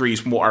various degrees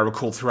from what I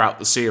recall throughout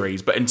the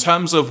series. But in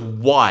terms of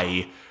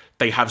why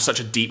they have such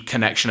a deep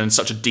connection and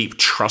such a deep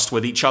trust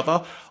with each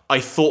other,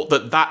 I thought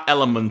that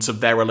element of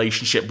their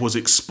relationship was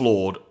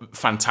explored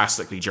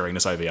fantastically during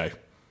this OVA.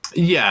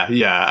 Yeah,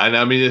 and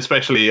I mean,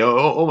 especially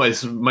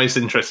almost most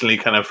interestingly,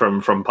 kind of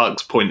from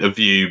Puck's point of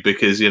view,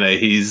 because, you know,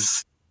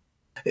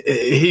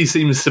 he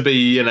seems to be,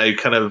 you know,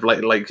 kind of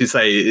like you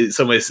say, it's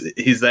almost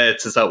he's there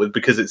to start with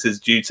because it's his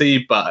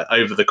duty, but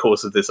over the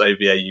course of this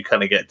OVA you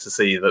kind of get to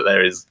see that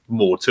there is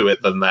more to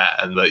it than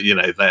that, and that, you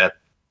know, there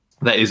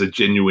is a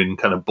genuine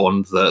kind of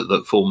bond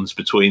that forms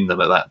between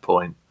them at that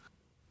point.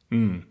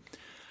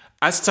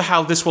 As to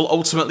how this will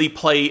ultimately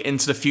play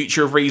into the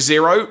future of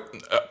ReZero,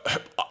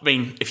 I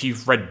mean, if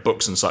you've read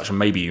books and such, and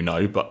maybe you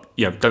know, but,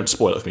 you know, don't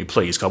spoil it for me,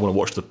 please, because I want to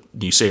watch the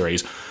new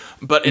series.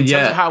 But in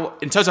terms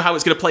of how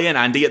it's going to play in,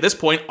 Andy, at this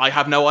point, I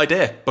have no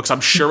idea, because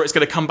I'm sure it's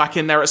going to come back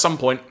in there at some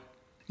point.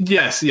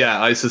 Yes,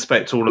 yeah, I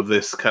suspect all of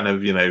this kind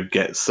of, you know,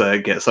 gets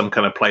some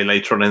kind of play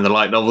later on in the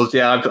light novels.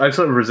 Yeah, I've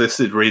sort of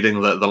resisted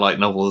reading the light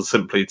novels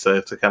simply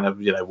to kind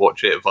of, you know,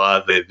 watch it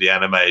via the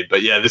anime.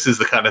 But yeah, this is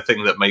the kind of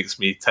thing that makes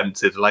me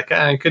tempted. Like,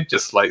 I could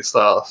just like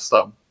start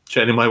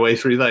churning my way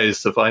through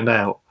those to find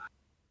out.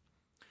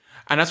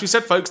 And as we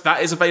said, folks,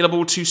 that is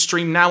available to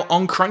stream now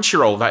on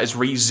Crunchyroll. That is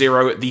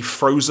ReZero, The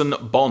Frozen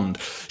Bond.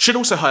 Should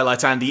also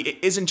highlight, Andy, it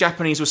is in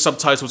Japanese with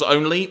subtitles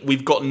only.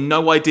 We've got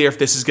no idea if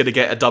this is going to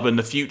get a dub in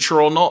the future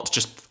or not.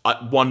 Just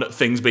one,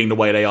 things being the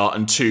way they are,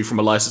 and two, from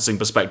a licensing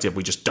perspective,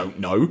 we just don't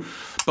know.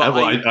 But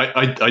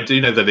I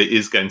do know that it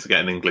is going to get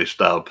an English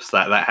dub. So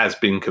that has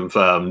been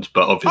confirmed.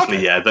 But obviously,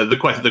 okay. Yeah,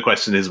 the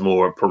question is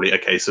more probably a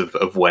case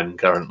of when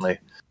currently.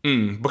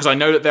 Because I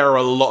know that there are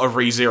a lot of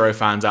ReZero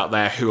fans out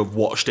there who have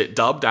watched it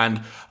dubbed, and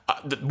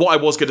what I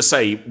was going to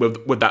say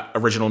with that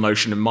original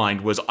notion in mind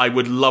was I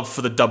would love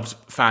for the dubbed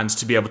fans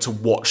to be able to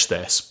watch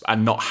this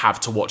and not have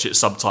to watch it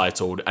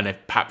subtitled, and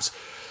it perhaps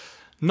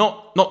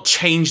not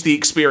change the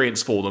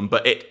experience for them,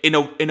 but it in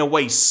a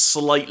way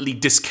slightly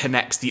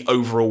disconnects the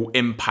overall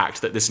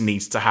impact that this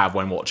needs to have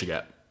when watching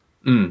it.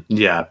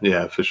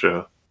 Yeah, for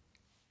sure.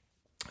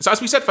 So as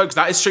we said, folks,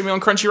 that is streaming on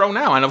Crunchyroll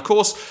now. And of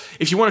course,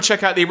 if you want to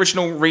check out the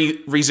original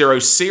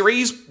ReZero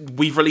series,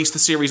 we've released the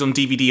series on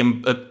DVD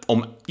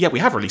and... we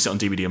have released it on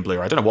DVD and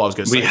Blu-ray. I don't know what I was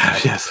going to say. We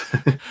have, yes.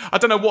 I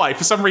don't know why.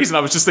 For some reason, I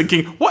was just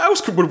thinking, what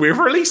else would we have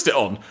released it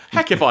on?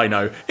 Heck if I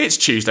know. It's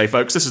Tuesday,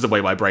 folks. This is the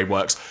way my brain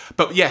works.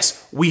 But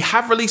yes, we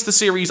have released the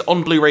series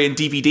on Blu-ray and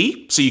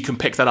DVD, so you can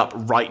pick that up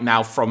right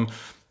now from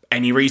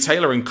any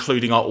retailer,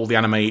 including our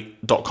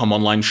alltheanime.com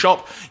online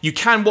shop. You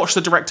can watch the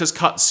Director's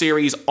Cut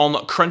series on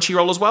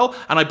Crunchyroll as well,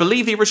 and I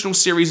believe the original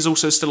series is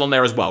also still on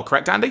there as well,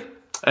 correct, Andy?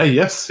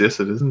 Yes, it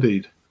is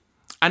indeed.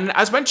 And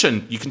as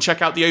mentioned, you can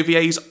check out the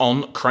OVAs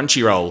on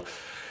Crunchyroll.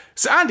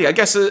 So Andy, I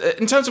guess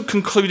in terms of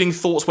concluding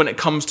thoughts when it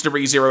comes to the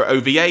ReZero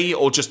OVA,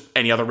 or just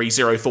any other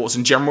ReZero thoughts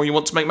in general you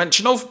want to make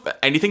mention of,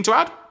 anything to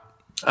add?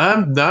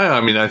 No,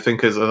 I mean, I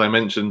think as I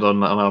mentioned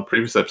on our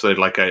previous episode,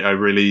 like I'm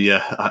really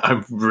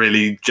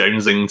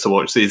jonesing to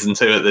watch season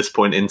 2 at this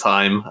point in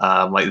time.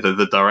 Like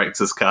the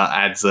director's cut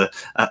adds a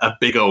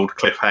big old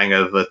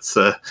cliffhanger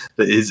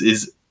that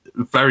is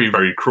very,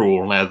 very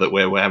cruel now that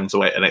we're having to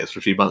wait an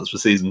extra few months for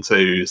season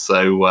 2.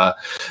 So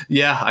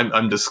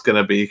I'm just going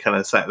to be kind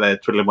of sat there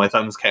twiddling my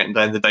thumbs, counting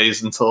down the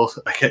days until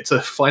I get to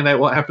find out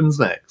what happens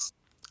next.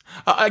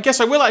 I guess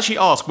I will actually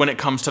ask, when it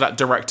comes to that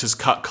director's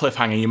cut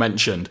cliffhanger you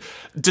mentioned,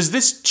 does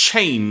this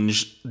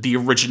change the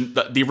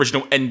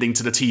original ending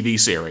to the TV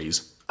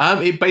series?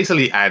 It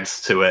basically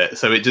adds to it,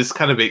 so it just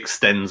kind of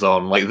extends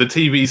on. Like the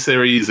TV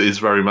series is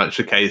very much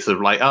a case of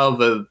like,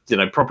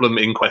 the problem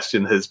in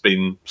question has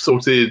been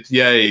sorted,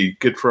 yay,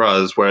 good for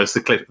us. Whereas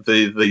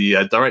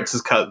the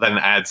director's cut then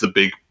adds a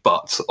big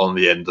but on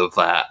the end of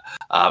that,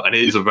 and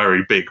it is a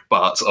very big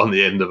but on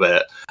the end of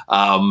it.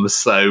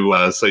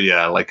 So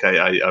yeah, like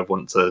I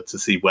want to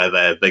see where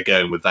they're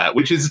going with that,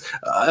 which is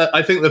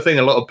I think the thing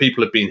a lot of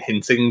people have been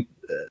hinting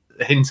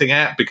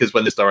at, because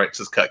when this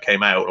director's cut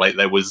came out, like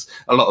there was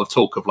a lot of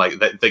talk of like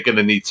they're going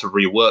to need to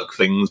rework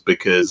things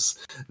because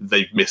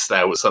they've missed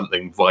out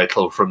something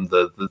vital from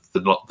the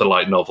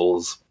light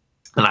novels.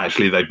 And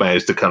actually, they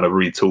managed to kind of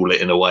retool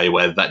it in a way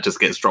where that just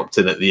gets dropped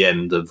in at the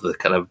end of the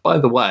kind of, by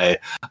the way,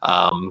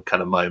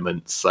 kind of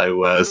moment.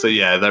 So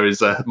yeah, there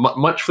is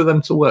much for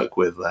them to work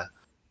with there.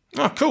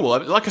 Oh, cool.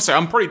 Like I say,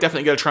 I'm probably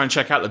definitely going to try and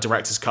check out the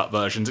director's cut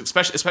versions,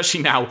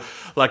 especially now,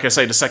 like I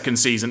say, the second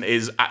season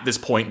is at this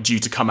point due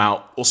to come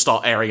out, or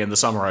start airing in the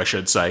summer, I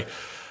should say.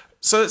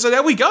 So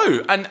there we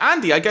go. And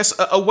Andy, I guess,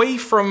 away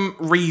from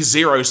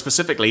ReZero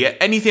specifically,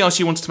 anything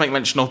else you wanted to make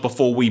mention of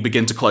before we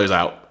begin to close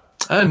out?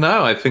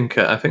 No, I think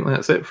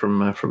that's it from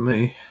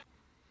me.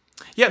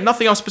 Yeah,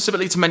 nothing else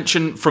specifically to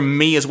mention from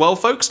me as well,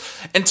 folks.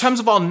 In terms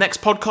of our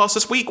next podcast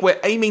this week, we're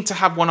aiming to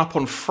have one up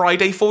on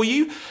Friday for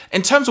you.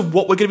 In terms of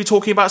what we're going to be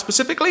talking about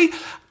specifically,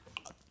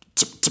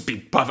 to be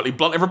perfectly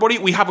blunt, everybody,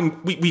 we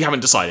haven't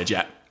decided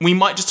yet. We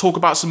might just talk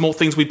about some more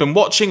things we've been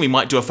watching. We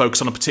might do a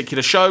focus on a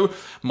particular show.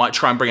 Might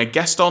try and bring a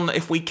guest on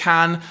if we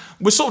can.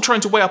 We're sort of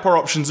trying to weigh up our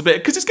options a bit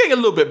because it's getting a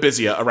little bit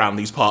busier around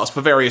these parts for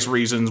various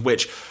reasons,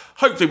 which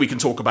hopefully we can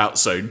talk about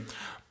soon.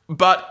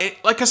 But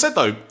like I said,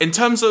 though, in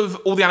terms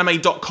of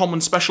alltheanime.com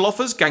and special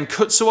offers,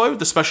 Gankutsuo,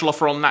 the special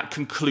offer on that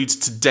concludes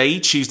today,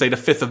 Tuesday the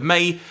 5th of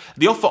May.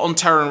 The offer on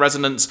Terror and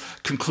Resonance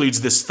concludes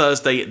this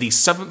Thursday, the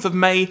 7th of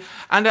May.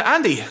 And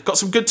Andy, got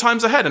some good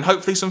times ahead and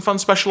hopefully some fun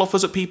special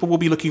offers that people will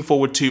be looking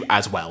forward to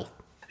as well.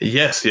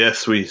 Yes,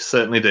 we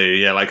certainly do.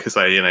 Yeah, like I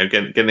say,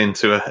 getting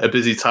into a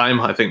busy time.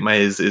 I think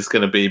May is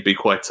going to be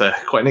quite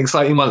an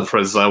exciting month for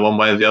us, one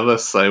way or the other.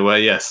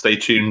 So stay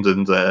tuned,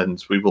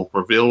 and we will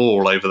reveal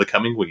all over the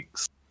coming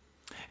weeks.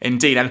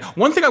 Indeed, and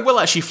one thing I will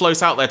actually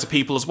float out there to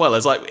people as well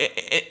is,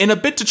 like, in a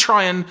bid to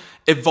try and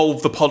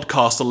evolve the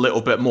podcast a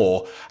little bit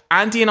more,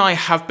 Andy and I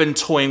have been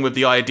toying with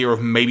the idea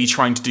of maybe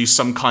trying to do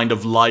some kind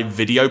of live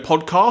video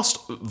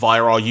podcast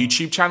via our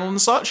YouTube channel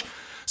and such.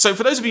 So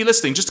for those of you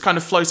listening, just to kind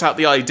of float out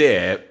the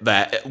idea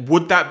there,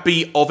 would that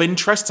be of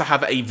interest to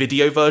have a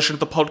video version of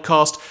the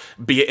podcast,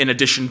 be it in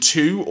addition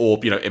to, or,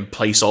 in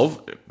place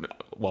of...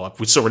 Well,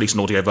 we'd still release an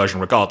audio version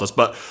regardless,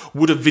 but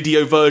would a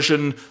video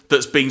version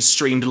that's being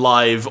streamed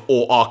live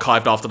or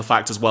archived after the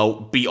fact as well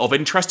be of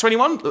interest to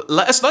anyone?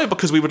 Let us know,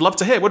 because we would love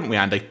to hear, wouldn't we,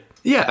 Andy?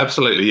 Yeah,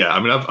 absolutely. Yeah, I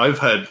mean, I've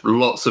heard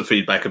lots of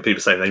feedback of people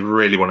saying they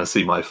really want to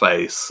see my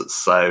face.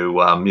 So,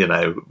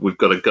 we've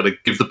got to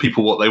give the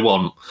people what they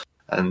want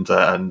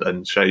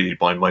and show you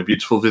my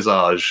beautiful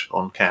visage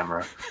on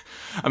camera.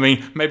 I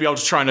mean, maybe I'll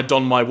just try and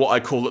adorn my, what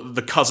I call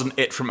the cousin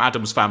It from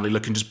Addams Family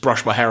look, and just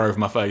brush my hair over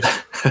my face.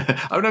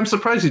 I mean, I'm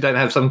surprised you don't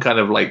have some kind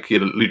of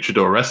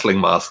luchador wrestling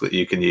mask that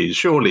you can use.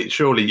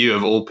 Surely you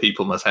of all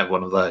people must have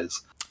one of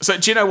those. So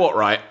do you know what,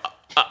 right?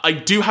 I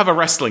do have a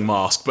wrestling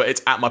mask, but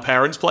it's at my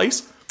parents'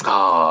 place.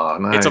 Oh,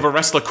 no. It's of a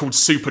wrestler called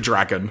Super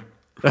Dragon.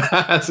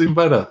 That's even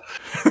better.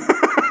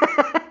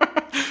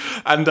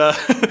 And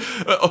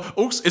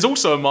is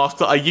also a mask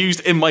that I used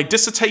in my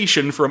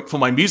dissertation for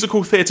my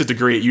musical theatre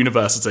degree at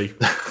university.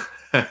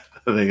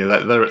 There you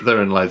go.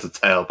 Therein lies a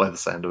tale by the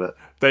sound of it.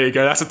 There you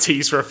go. That's a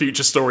tease for a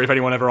future story if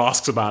anyone ever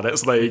asks about it.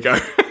 So there you go.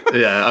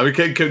 Yeah, I mean,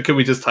 can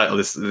we just title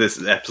this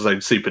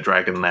episode Super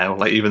Dragon now?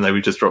 Like, even though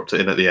we just dropped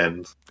it in at the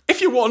end.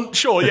 If you want,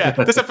 sure, yeah.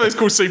 This episode's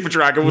called Super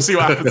Dragon. We'll see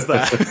what happens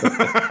there.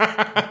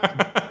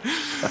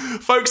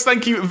 Folks,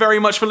 thank you very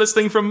much for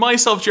listening. From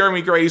myself,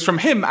 Jeremy Graves, from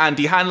him,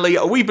 Andy Hanley,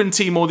 we've been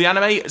Team All the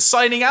Anime,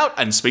 signing out,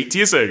 and speak to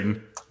you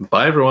soon.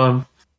 Bye, everyone.